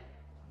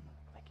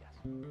 Thank you.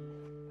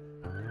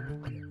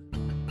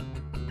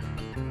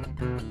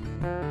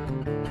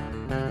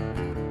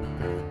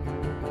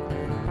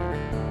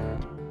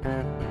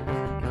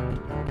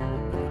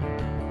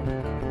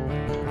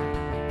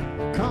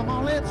 Come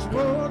on, let's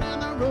roll down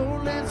the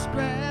road, let's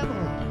travel.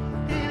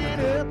 In an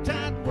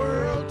uptight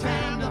world,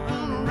 time to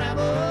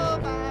unravel.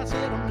 I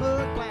said a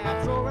mud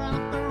clouds roll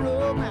out the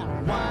road now.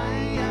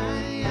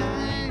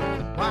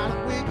 Why the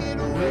wicked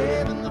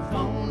waving the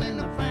phone and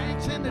the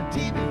fax and the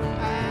TV.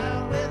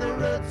 Out where the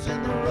ruts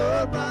in the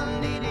road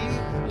run needy.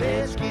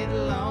 Let's get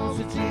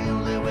lost, it's the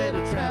only way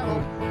to travel.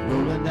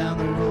 Rolling down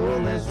the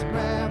road, let's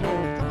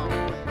travel. Come on.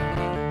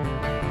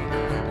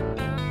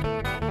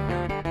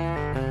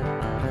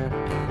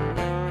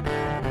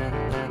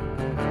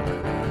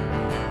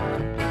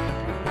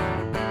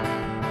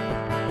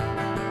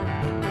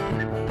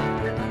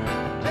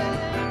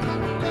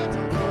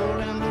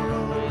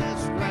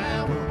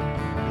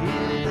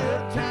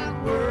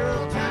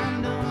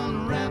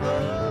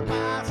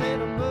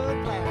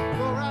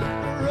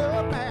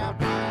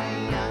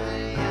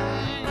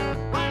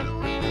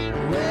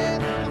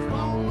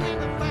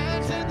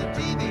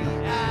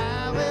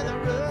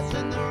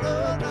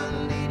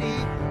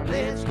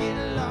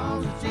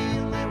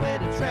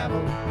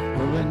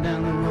 Rolling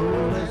down the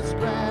road, let's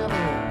travel.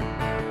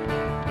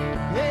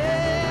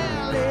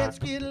 Yeah, let's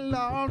get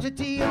along. It's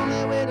the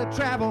only way to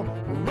travel.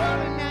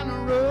 Rolling down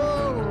the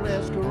road,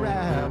 let's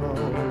travel.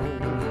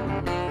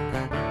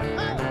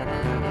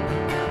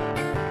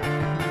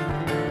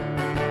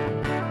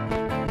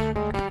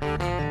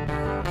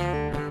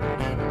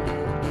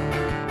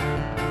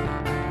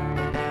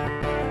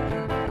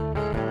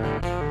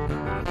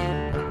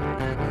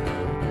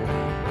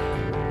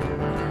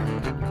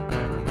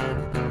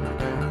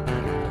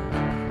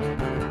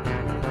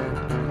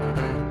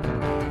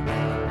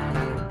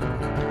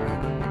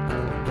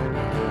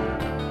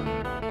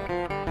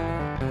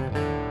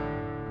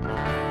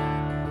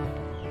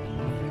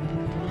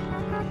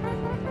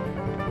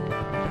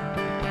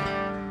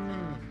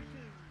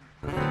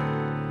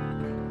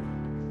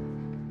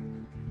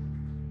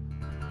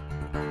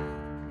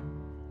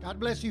 God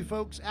bless you,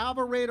 folks.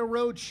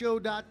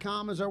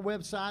 AlvaradoRoadshow.com is our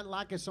website.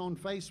 Like us on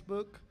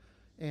Facebook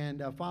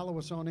and follow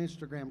us on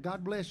Instagram.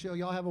 God bless you.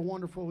 Y'all have a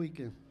wonderful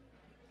weekend.